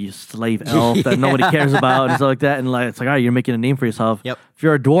dirty slave elf that nobody cares about and stuff like that. And like it's like, all right, you're making a name for yourself. Yep. If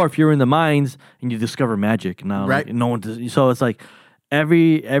you're a dwarf, you're in the mines and you discover magic. Now, right. Like, no one does. So it's like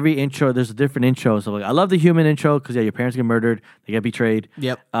every intro, there's a different intro. So like, I love the human intro because your parents get murdered, they get betrayed.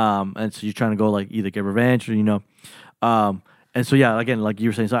 Yep. And so you're trying to go like either get revenge or and so again, like you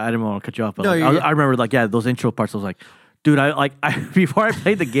were saying, so I didn't want to cut you off, but no, I remember like those intro parts. I was like, dude, I before I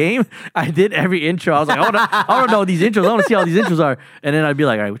played the game, I did every intro. I was like, I want to know these intros. I want to see how these intros are, and then I'd be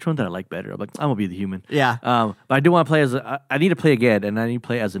like, all right, which one did I like better? I'm like, I'm gonna be the human. Yeah. But I do want to play I need to play again, and I need to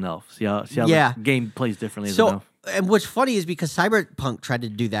play as an elf. See how the game plays differently as an elf. And what's funny is because Cyberpunk tried to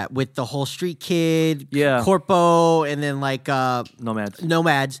do that with the whole street kid, Yeah. corpo, and then like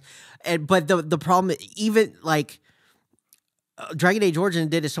nomads. But the problem, even like Dragon Age Origin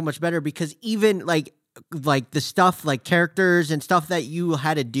did it so much better because even like the stuff like characters and stuff that you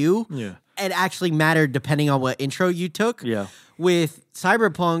had to do, it actually mattered depending on what intro you took. Yeah. With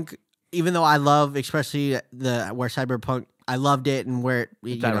Cyberpunk, even though I love especially where Cyberpunk, I loved it and where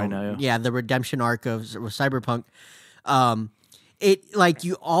right now, the redemption arc of Cyberpunk, it like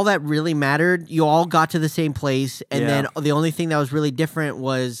all that really mattered. You all got to the same place, and then the only thing that was really different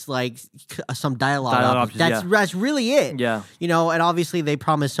was like some dialogue. That's really it. Yeah, and obviously they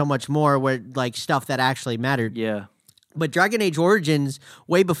promised so much more, where like stuff that actually mattered. Yeah. But Dragon Age Origins,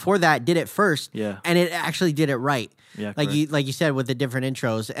 way before that, did it first. Yeah. And it actually did it right. Yeah. Like you said, with the different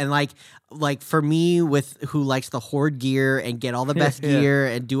intros. And like for me, with who likes the horde gear and get all the best gear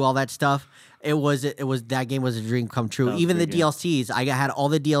and do all that stuff, it was that game was a dream come true. Even the DLCs, I had all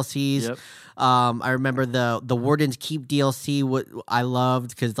the DLCs. Yep. I remember the Warden's Keep DLC. What I loved,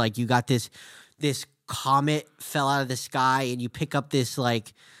 because like you got this comet fell out of the sky and you pick up this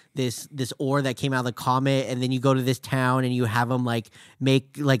like this ore that came out of the comet, and then you go to this town and you have them like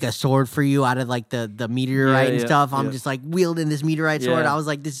make like a sword for you out of like the meteorite and stuff. I'm just like wielding this meteorite sword. I was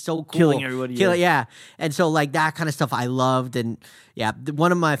like, this is so cool, killing everybody. And so like that kind of stuff I loved, and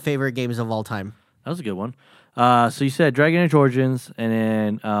one of my favorite games of all time. That was a good one. So you said Dragon Age Origins, and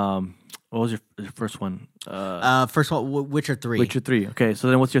then what was your first one? First one, Witcher 3. Witcher 3. Okay, so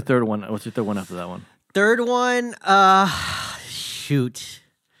then what's your third one? What's your third one after that one? Third one, shoot.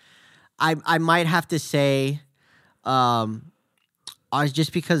 I might have to say,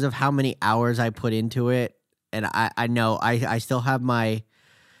 just because of how many hours I put into it, and I know I still have my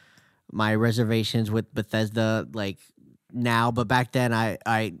reservations with Bethesda like now, but back then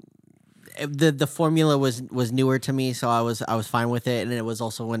the formula was newer to me, so I was fine with it, and it was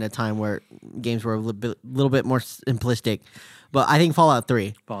also in a time where games were a little bit more simplistic. But I think Fallout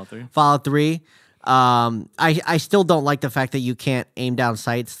 3. I still don't like the fact that you can't aim down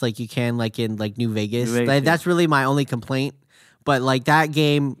sights like you can like in like New Vegas. That's really my only complaint. But like that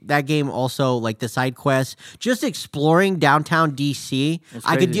game also, like the side quests, just exploring downtown DC.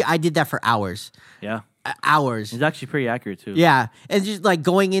 I did that for hours. Yeah. hours. It's actually pretty accurate too. Yeah, and just like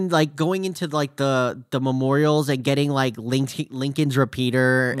going into like the memorials and getting like Lincoln's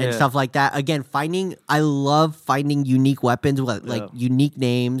repeater and stuff like that. Again, I love finding unique weapons with like unique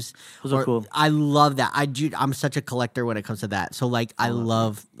names. Those are cool. I love that. I'm such a collector when it comes to that. So like I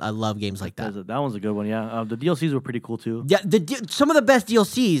love games like that. That one's a good one. Yeah, the DLCs were pretty cool too. Yeah, some of the best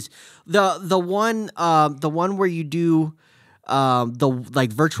DLCs. The one where you do the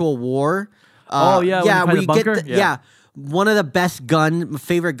like virtual war. Where you bunker? One of the best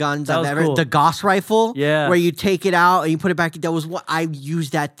favorite guns I've ever. Cool. The Gauss rifle, where you take it out and you put it back. That was what I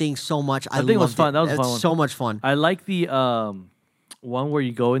used that thing so much. I think it was fun. That was fun. So much fun. I like the one where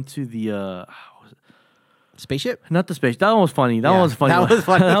you go into the spaceship. Not the space. That one was funny. That one was funny. That was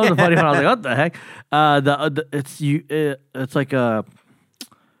funny. That was a funny one. I was like, what the heck? It's like a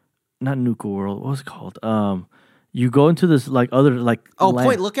not Nuka World. What was it called? You go into this like other like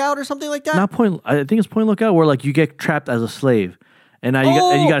Point Lookout or something like that. Not Point. I think it's Point Lookout where like you get trapped as a slave, and now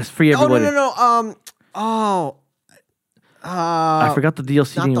you got to free everybody. No. I forgot the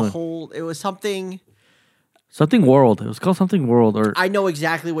DLC. Not the whole. It was something. Something World. It was called something World, or I know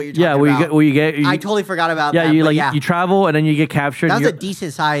exactly what you're talking about. Where you get. I totally forgot about that. You travel and then you get captured. That was a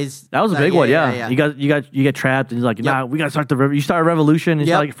decent size. That was a big one. Yeah. You get trapped and he's like, nah, we gotta start you start a revolution and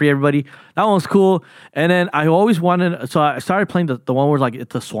start like free everybody. That one was cool. And then I always wanted, so I started playing the one where like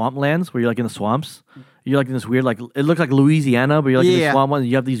it's the swamp lands where you're like in the swamps. You're like in this weird like it looks like Louisiana, but you're like in the swamp one.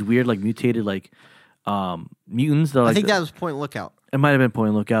 You have these weird like mutated like mutants. I think that was Point Lookout. It might have been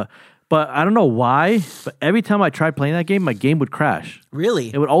Point Lookout. But I don't know why, but every time I tried playing that game, my game would crash. Really?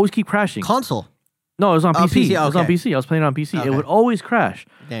 It would always keep crashing. Console? No, it was on PC. PC. It was on PC. I was playing it on PC. Okay. It would always crash.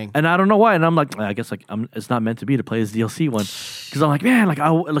 Dang. And I don't know why. And I'm like, I guess like it's not meant to be to play this DLC one. Because I'm like, man, like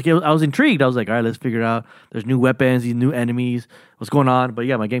I was intrigued. I was like, all right, let's figure it out. There's new weapons, these new enemies. What's going on? But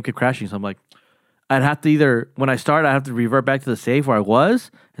yeah, my game kept crashing. So I'm like, I'd have to either, when I start, I have to revert back to the save where I was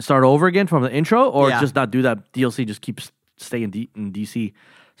and start over again from the intro, or just not do that DLC, just keep staying in DC.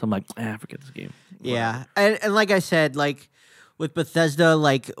 So I'm like, forget this game. Yeah, and like I said, like with Bethesda,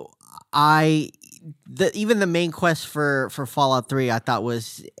 like even the main quest for Fallout 3, I thought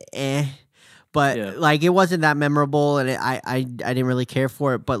was but like it wasn't that memorable, and I didn't really care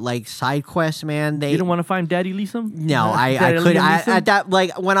for it. But like side quests, man, you didn't want to find Daddy Leeson? No, I could at that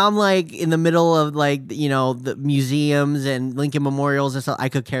like when I'm like in the middle of like the museums and Lincoln Memorials and stuff, I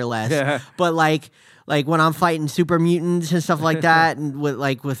could care less. Yeah. But like when I'm fighting super mutants and stuff like that, and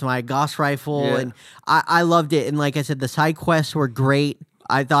with my Gauss rifle, and I loved it. And like I said, the side quests were great.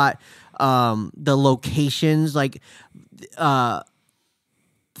 I thought the locations, like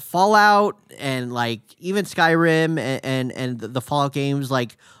Fallout and like even Skyrim and the Fallout games,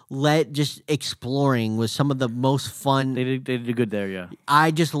 like just exploring was some of the most fun. They did good there, yeah.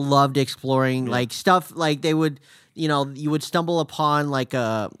 I just loved exploring like stuff like they would. You would stumble upon like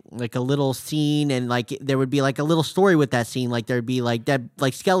a little scene, and like there would be like a little story with that scene. Like there'd be like dead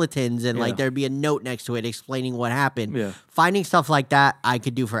like skeletons, and like there'd be a note next to it explaining what happened. Yeah, finding stuff like that I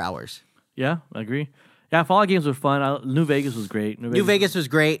could do for hours. Yeah, I agree. Yeah, Fallout games were fun. New Vegas was great. New Vegas was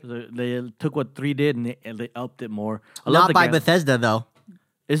great. They took what 3 did and they upped it more. Not by Bethesda though.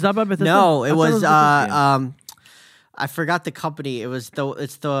 It's not by Bethesda. No, it was. I forgot the company. It was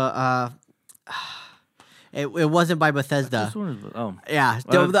It wasn't by Bethesda. Yeah,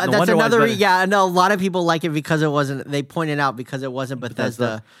 that's another. I know a lot of people like it because it wasn't. They pointed out because it wasn't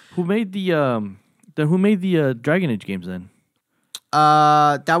Bethesda. Who made the Dragon Age games then?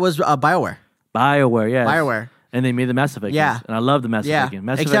 That was BioWare. BioWare, yeah. BioWare. And they made the Mass Effect games. And I love the Mass Effect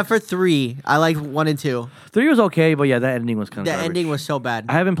games. Except for 3. I liked 1 and 2. 3 was okay, but yeah, that ending was kind of garbage. Ending was so bad.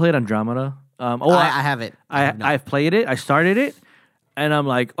 I haven't played Andromeda. I haven't. I've played it. I started it, and I'm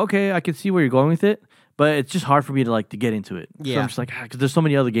like, okay, I can see where you're going with it. But it's just hard for me to get into it. Yeah. So I'm just like, because there's so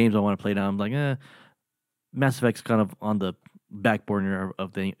many other games I want to play now. I'm like, Mass Effect's kind of on the back burner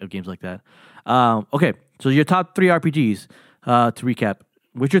of games like that. Okay, so your top 3 RPGs, to recap: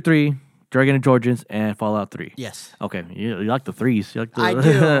 Witcher 3, Dragon Age Origins, and Fallout 3. Yes. Okay, you like the threes. You like the I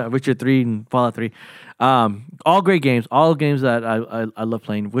do. Witcher 3 and Fallout 3. All great games. All games that I love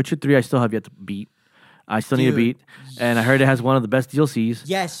playing. Witcher 3 I still have yet to beat. I still need to beat, and I heard it has one of the best DLCs.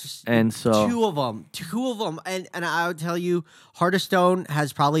 Yes, and so two of them, and I would tell you, Heart of Stone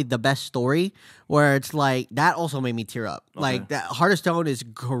has probably the best story. Where it's like that also made me tear up. Okay. Like that, Heart of Stone is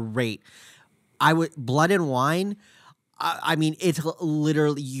great. Blood and Wine. I mean, it's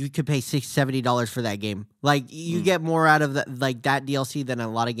literally you could pay $70 for that game. Like you get more out of that DLC than a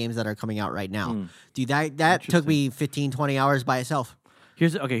lot of games that are coming out right now. Dude, that took me 15, 20 hours by itself.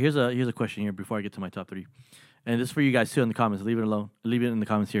 Here's a question here before I get to my top 3, and this is for you guys too in the comments. Leave it alone. Leave it in the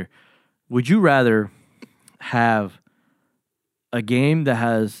comments here. Would you rather have a game that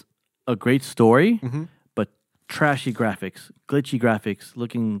has a great story, but trashy graphics, glitchy graphics,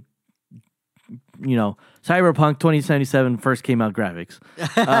 looking, Cyberpunk 2077 first came out graphics.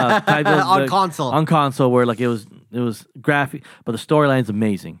 Type of on console. On console, where like it was graphic, but the storyline's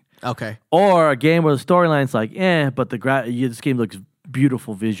amazing. Okay. Or a game where the storyline's like, but this game looks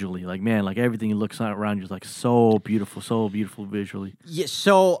beautiful visually. Like, man, like everything looks around you is like so beautiful visually. Yeah,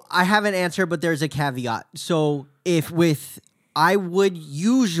 so I have an answer, but there's a caveat. So I would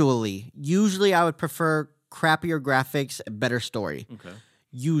usually I would prefer crappier graphics, better story. Okay.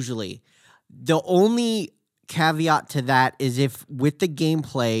 Usually. The only caveat to that is if with the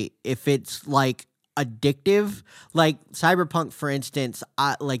gameplay, if it's like addictive, like Cyberpunk, for instance,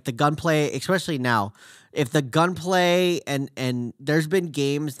 like the gunplay, especially now, if the gunplay and there's been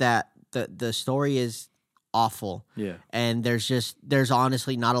games that the story is awful, and there's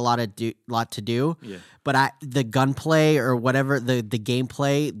honestly not a lot to do, but the gunplay or whatever the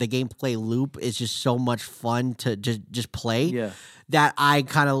gameplay loop is just so much fun to just play, that I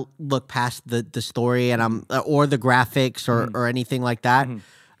kind of look past the story and or the graphics or anything like that.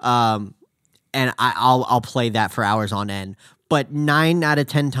 And I'll play that for hours on end. But 9 out of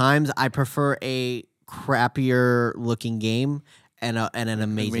 10 times, I prefer a crappier looking game and an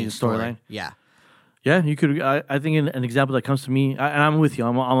amazing storyline. Yeah. Yeah, you could. I think an example that comes to me, and I'm with you.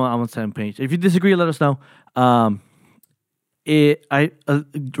 I'm on the same page. If you disagree, let us know.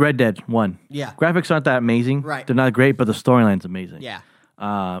 Red Dead 1. Yeah. Graphics aren't that amazing. Right. They're not great, but the storyline's amazing. Yeah.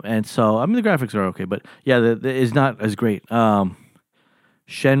 And so, I mean, the graphics are okay, but yeah, it's not as great.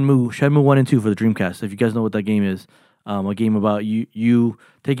 Shenmue 1 and 2 for the Dreamcast. If you guys know what that game is, a game about you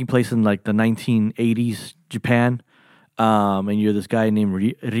taking place in like the 1980s Japan, and you're this guy named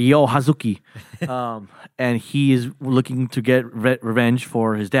Ryo Hazuki, and he is looking to get revenge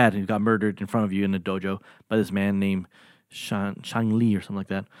for his dad who got murdered in front of you in a dojo by this man named Shang Li or something like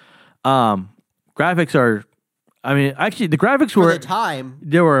that. Graphics are, I mean, actually the graphics for were the time,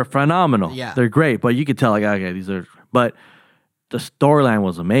 they were phenomenal. Yeah, they're great, but you could tell like, okay, these are, but the storyline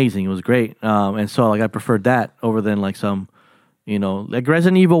was amazing. It was great. And so like I preferred that over than like some, like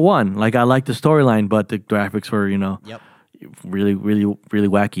Resident Evil 1. Like I liked the storyline, but the graphics were, really, really, really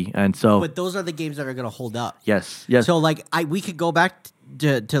wacky. And so, but those are the games that are going to hold up. Yes. So like we could go back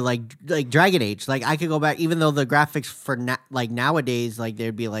to like Dragon Age. Like I could go back, even though the graphics for like nowadays, like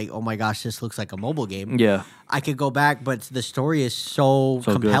they'd be like, oh my gosh, this looks like a mobile game. Yeah. I could go back, but the story is so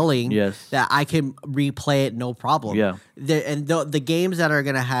compelling, that I can replay it no problem. Yeah. The games that are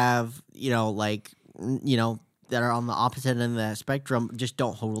gonna have, that are on the opposite end of the spectrum just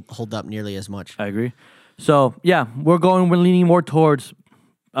don't hold up nearly as much. I agree. So yeah, we're leaning more towards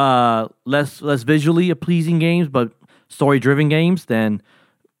less visually pleasing games, but story-driven games than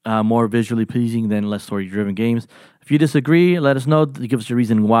more visually pleasing than less story-driven games. If you disagree, let us know. Give us a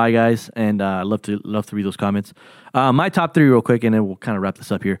reason why, guys, and I'd love to read those comments. My top 3 real quick, and then we'll kind of wrap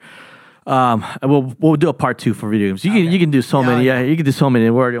this up here. We'll do a part 2 for video games. You can do so many. Yeah, you can do so many.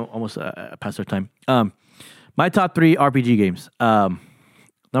 We're already almost past our time. My top 3 RPG games.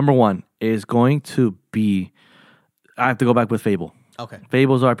 Number 1 is going to be. I have to go back with Fable. Okay.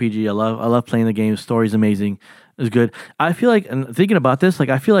 Fable's RPG. I love playing the game. The story's amazing. It's good. I feel like, and thinking about this, like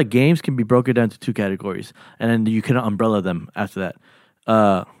I feel like games can be broken down to 2 categories, and then you can umbrella them after that.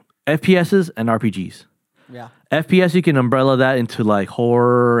 FPSs and RPGs. Yeah. FPS, you can umbrella that into like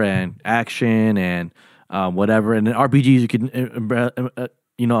horror and action and whatever, and then RPGs you can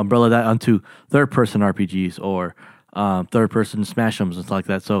umbrella that onto third-person RPGs or third-person smash 'ems and stuff like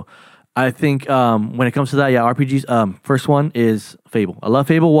that. So I think when it comes to that, RPGs. First one is Fable. I love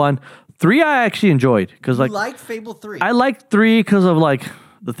Fable 1. 3 I actually enjoyed because like Fable 3. I like 3 because of like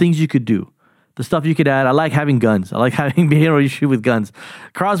the things you could do, the stuff you could add. I like having guns. I like being able to shoot with guns.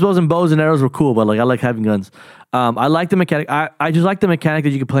 Crossbows and bows and arrows were cool, but like I like having guns. I like the mechanic. I just like the mechanic that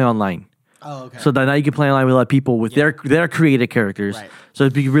you could play online. Oh, okay. So that now you can play online with a lot of people with their created characters. Right. So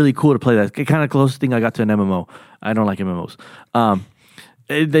it'd be really cool to play that. It's kind of closest thing I got to an MMO. I don't like MMOs.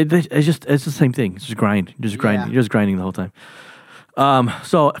 It's the same thing. It's just grind. You're just grinding the whole time.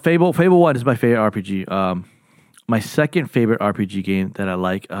 So Fable 1 is my favorite RPG. My second favorite RPG game that I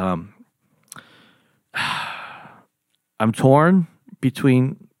like. I'm torn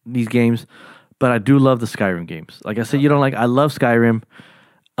between these games, but I do love the Skyrim games. Like I said, I love Skyrim.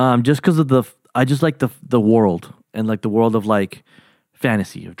 Just because of I just like the world and like the world of like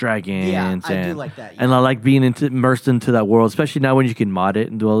fantasy of dragons. Yeah, I do like that. Yeah. And I like being immersed into that world, especially now when you can mod it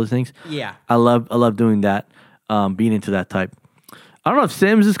and do all those things. Yeah, I love doing that. Being into that type. I don't know if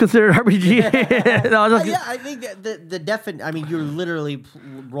Sims is considered RPG. Yeah, I think that the definite. I mean, you're literally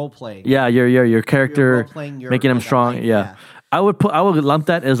role playing. Yeah, your character role-playing making them strong. life, Yeah. I would lump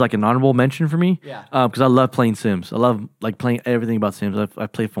that as like an honorable mention for me. Yeah. Because I love playing Sims. I love like playing everything about Sims. I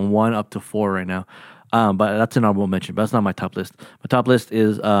play from 1 up to 4 right now. But that's an honorable mention. But that's not my top list. My top list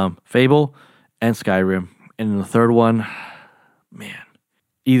is Fable and Skyrim, and then the third one, man,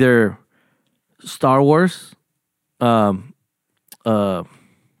 either Star Wars, Knights of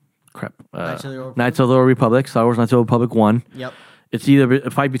the Old Republic, Star Wars Knights of the Old Republic 1. Yep. It's either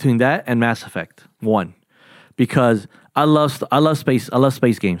a fight between that and Mass Effect 1, because I love space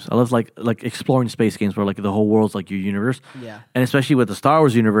games. I love like exploring space games where like the whole world's like your universe. Yeah. And especially with the Star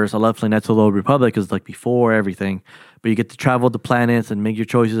Wars universe, I love playing Knights of the Old Republic because it's like before everything. But you get to travel to planets and make your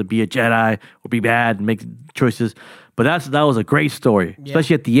choices and be a Jedi or be bad and make choices. But that was a great story,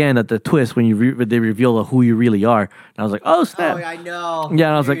 especially at the end, at the twist when they reveal who you really are. And I was like, oh snap! Oh, I know. Yeah,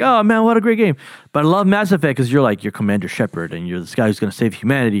 and I was like, oh man, what a great game. But I love Mass Effect because you're like, you're Commander Shepard and you're this guy who's going to save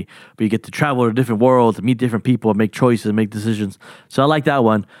humanity. But you get to travel to different worlds, and meet different people, and make choices, and make decisions. So I like that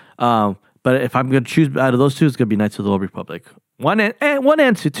one. But if I'm going to choose out of those two, it's going to be Knights of the Old Republic. 1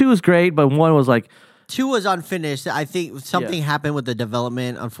 and 2. 2 is great, but 1 was like. 2 was unfinished. I think something happened with the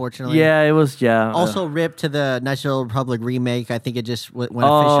development, unfortunately. Yeah, it was. Yeah. Also, rip to the Knights of the Old Republic remake. I think it just went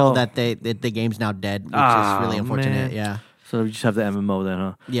official that the game's now dead, which is really unfortunate. Man. Yeah. So we just have the MMO then,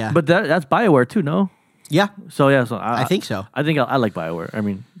 huh? Yeah. But that's BioWare too, no? Yeah. So I think so. I think I like BioWare. I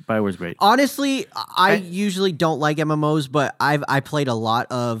mean, BioWare's great. Honestly, I usually don't like MMOs, but I played a lot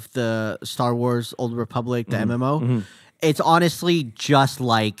of the Star Wars Old Republic, the MMO. Mm-hmm. It's honestly just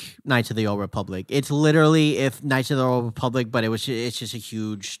like Knights of the Old Republic. It's literally if Knights of the Old Republic, but it's just a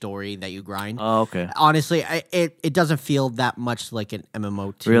huge story that you grind. Oh, okay. Honestly, it doesn't feel that much like an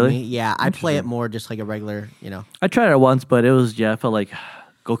MMO to me. Yeah, I play it more just like a regular, I tried it once, but it was, I felt like,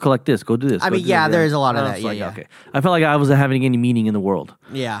 go collect this, go do this. I mean, there is a lot of that. Yeah. Okay. I felt like I wasn't having any meaning in the world.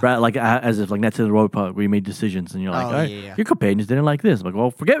 Yeah. Right? Like, as if, like, Knights of the Old Republic, where you made decisions, and you're like, all right, your companions didn't like this. I'm like,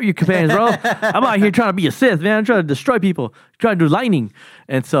 well, forget your companions, bro. I'm out here trying to be a Sith, man. I'm trying to destroy people, trying to do lightning.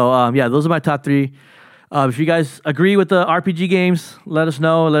 And so, those are my top 3. If you guys agree with the RPG games, let us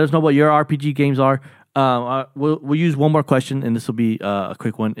know. Let us know what your RPG games are. We'll use one more question, and this will be a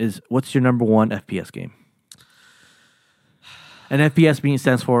quick one. What's your number 1 FPS game? And FPS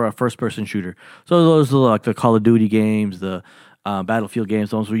stands for a first-person shooter. So those are like the Call of Duty games, the Battlefield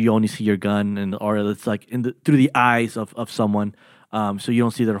games, the ones where you only see your gun, or it's like through the eyes of someone. So you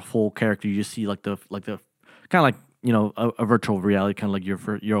don't see their full character. You just see like the kind of like a virtual reality, kind of like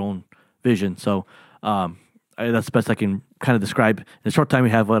your own vision. So that's the best I can kind of describe in the short time we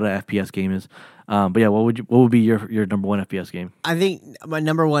have what an FPS game is. But yeah, what would be your number 1 FPS game? I think my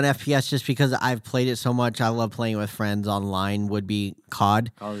number 1 FPS, just because I've played it so much, I love playing with friends online, would be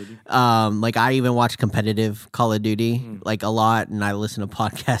COD. Call of Duty. Like I even watch competitive Call of Duty like a lot, and I listen to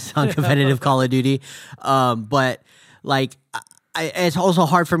podcasts on competitive Call of Duty. But like, it's also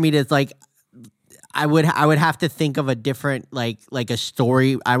hard for me to like. I would have to think of a different like a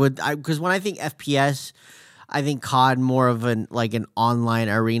story. Because when I think FPS, I think COD more of an online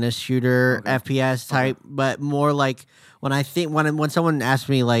arena shooter FPS type, but more like when someone asks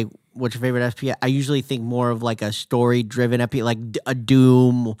me like what's your favorite FPS, I usually think more of like a story driven FPS, like a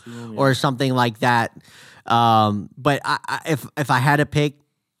Doom or something like that. But if I had to pick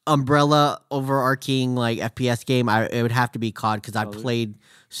umbrella overarching like FPS game, it would have to be COD because I played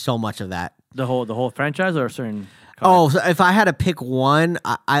so much of that. The whole franchise or a certain. Oh, so if I had to pick one,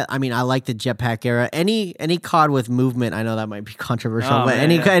 I mean, I like the jetpack era. Any COD with movement, I know that might be controversial, but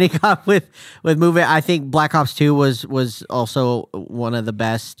any COD with movement, I think Black Ops 2 was also one of the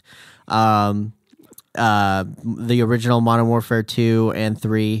best. The original Modern Warfare 2 and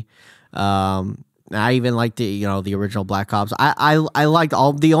 3. I even liked the original Black Ops. I liked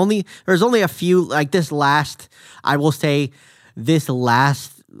all. There's only a few like this last. I will say this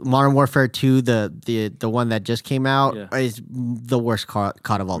last. Modern Warfare 2, the one that just came out, is the worst COD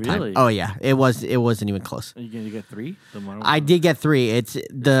of all time. Oh yeah, it wasn't even close. Are you gonna get 3? I did get 3. It's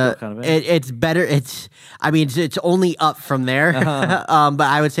better. It's only up from there. But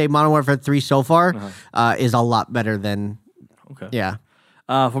I would say Modern Warfare 3 so far is a lot better than. Okay. Yeah.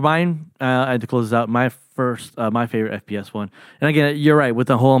 For mine, I had to close this out. My favorite FPS one, and again, you're right with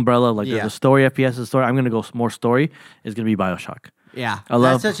the whole umbrella, like the story FPS, the story. I'm gonna go more story. Is gonna be BioShock. Yeah,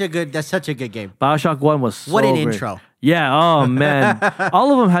 that's such a good game. BioShock 1 was so what an great. intro. Yeah, oh man.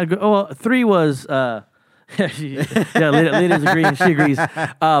 All of them had good. Oh, 3 was Lydia's agreeing, she agrees.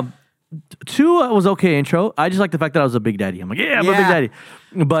 2 was okay intro. I just like the fact that I was a Big Daddy. I'm like, yeah, I'm a Big Daddy.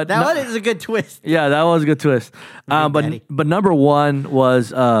 But that one is a good twist. Yeah, that was a good twist. But number 1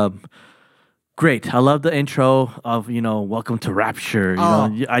 was great. I love the intro of, welcome to Rapture.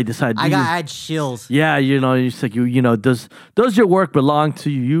 I decided. I had chills. Yeah, it's like does your work belong to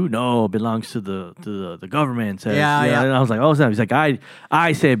you? No, it belongs to the government. Says, yeah. And I was like, oh, he's like,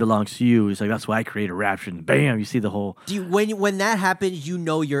 I say it belongs to you. He's like, that's why I created Rapture. And bam, you see the whole. When that happens,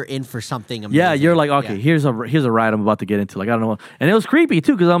 you're in for something amazing. Yeah, you're like, okay, here's a ride I'm about to get into. Like, I don't know, and it was creepy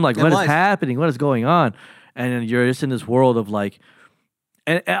too because I'm like, what is happening? What is going on? And then you're just in this world of like.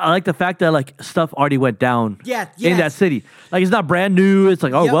 And I like the fact that like stuff already went down in that city. Like it's not brand new. It's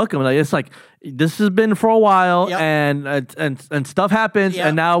like, welcome. Like it's like this has been for a while, and stuff happens,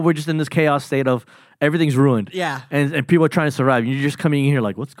 and now we're just in this chaos state of everything's ruined. Yeah, and people are trying to survive. You're just coming in here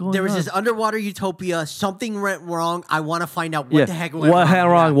like, what's going on? There was this underwater utopia. Something went wrong. I want to find out what the heck went wrong.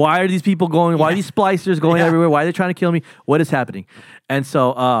 Yeah. Why are these people going? Why are these splicers going everywhere? Why are they trying to kill me? What is happening? And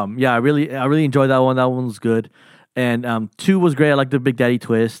so, I really enjoyed that one. That one was good. And 2 was great. I like the Big Daddy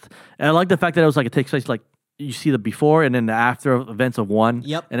twist, and I like the fact that it was like it takes place like you see the before and then the after events of 1.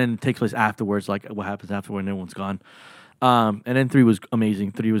 Yep. And then it takes place afterwards, like what happens after when everyone's gone. And then 3 was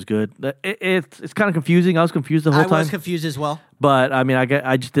amazing. 3 was good. It's kind of confusing. I was confused the whole time. I was confused as well. But I mean,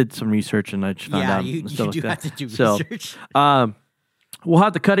 I just did some research and I just found out. You do like have to do research. We'll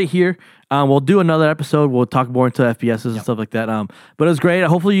have to cut it here. We'll do another episode. We'll talk more into FPSs and stuff like that. But it was great.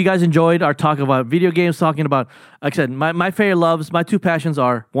 Hopefully you guys enjoyed our talk about video games, talking about, like I said, my favorite loves, my 2 passions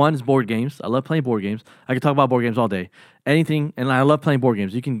are, 1 is board games. I love playing board games. I can talk about board games all day. Anything, and I love playing board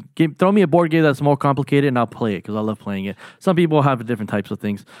games. You can throw me a board game that's more complicated and I'll play it because I love playing it. Some people have different types of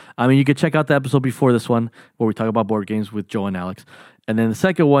things. I mean, you could check out the episode before this one where we talk about board games with Joe and Alex. And then the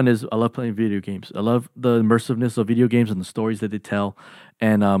second one is I love playing video games. I love the immersiveness of video games and the stories that they tell.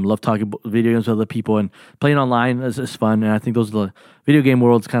 And love talking about video games with other people. And playing online is fun. And I think the video game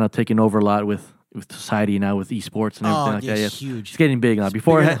world's kind of taking over a lot with society now, with esports and everything like that. It's huge. It's getting big now.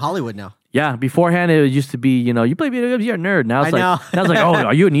 Bigger than Hollywood now. Yeah, beforehand it used to be, you play video games, you're a nerd. Now it's now it's like, oh,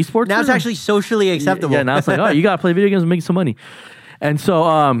 are you an esports? Now it's actually socially acceptable. Yeah, now it's like, oh, you got to play video games and make some money. And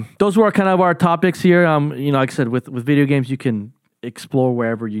so those were kind of our topics here. Like I said, with video games, you can explore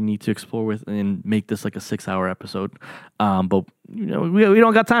wherever you need to explore with and make this like a 6-hour episode. But we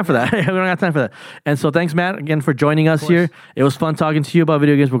don't got time for that. We don't got time for that. And so thanks, Matt, again for joining us here. It was fun talking to you about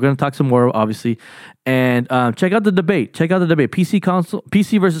video games. We're going to talk some more, obviously. And check out the debate.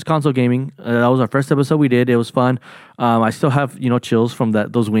 PC versus console gaming. That was our first episode we did. It was fun. I still have chills from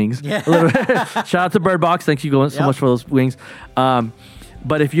those wings. Yeah. Shout out to Bird Box. Thank you so much for those wings.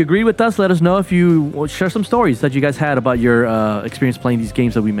 But if you agree with us, let us know. If you share some stories that you guys had about your experience playing these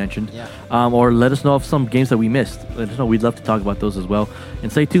games that we mentioned. Yeah. Or let us know of some games that we missed. Let us know. We'd love to talk about those as well.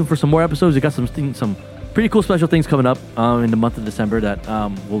 And stay tuned for some more episodes. We got some pretty cool special things coming up in the month of December that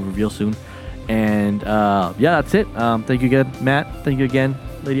we'll reveal soon. And that's it. Thank you again, Matt. Thank you again,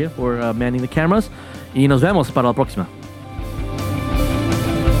 Lydia, for manning the cameras. Y nos vemos para la próxima.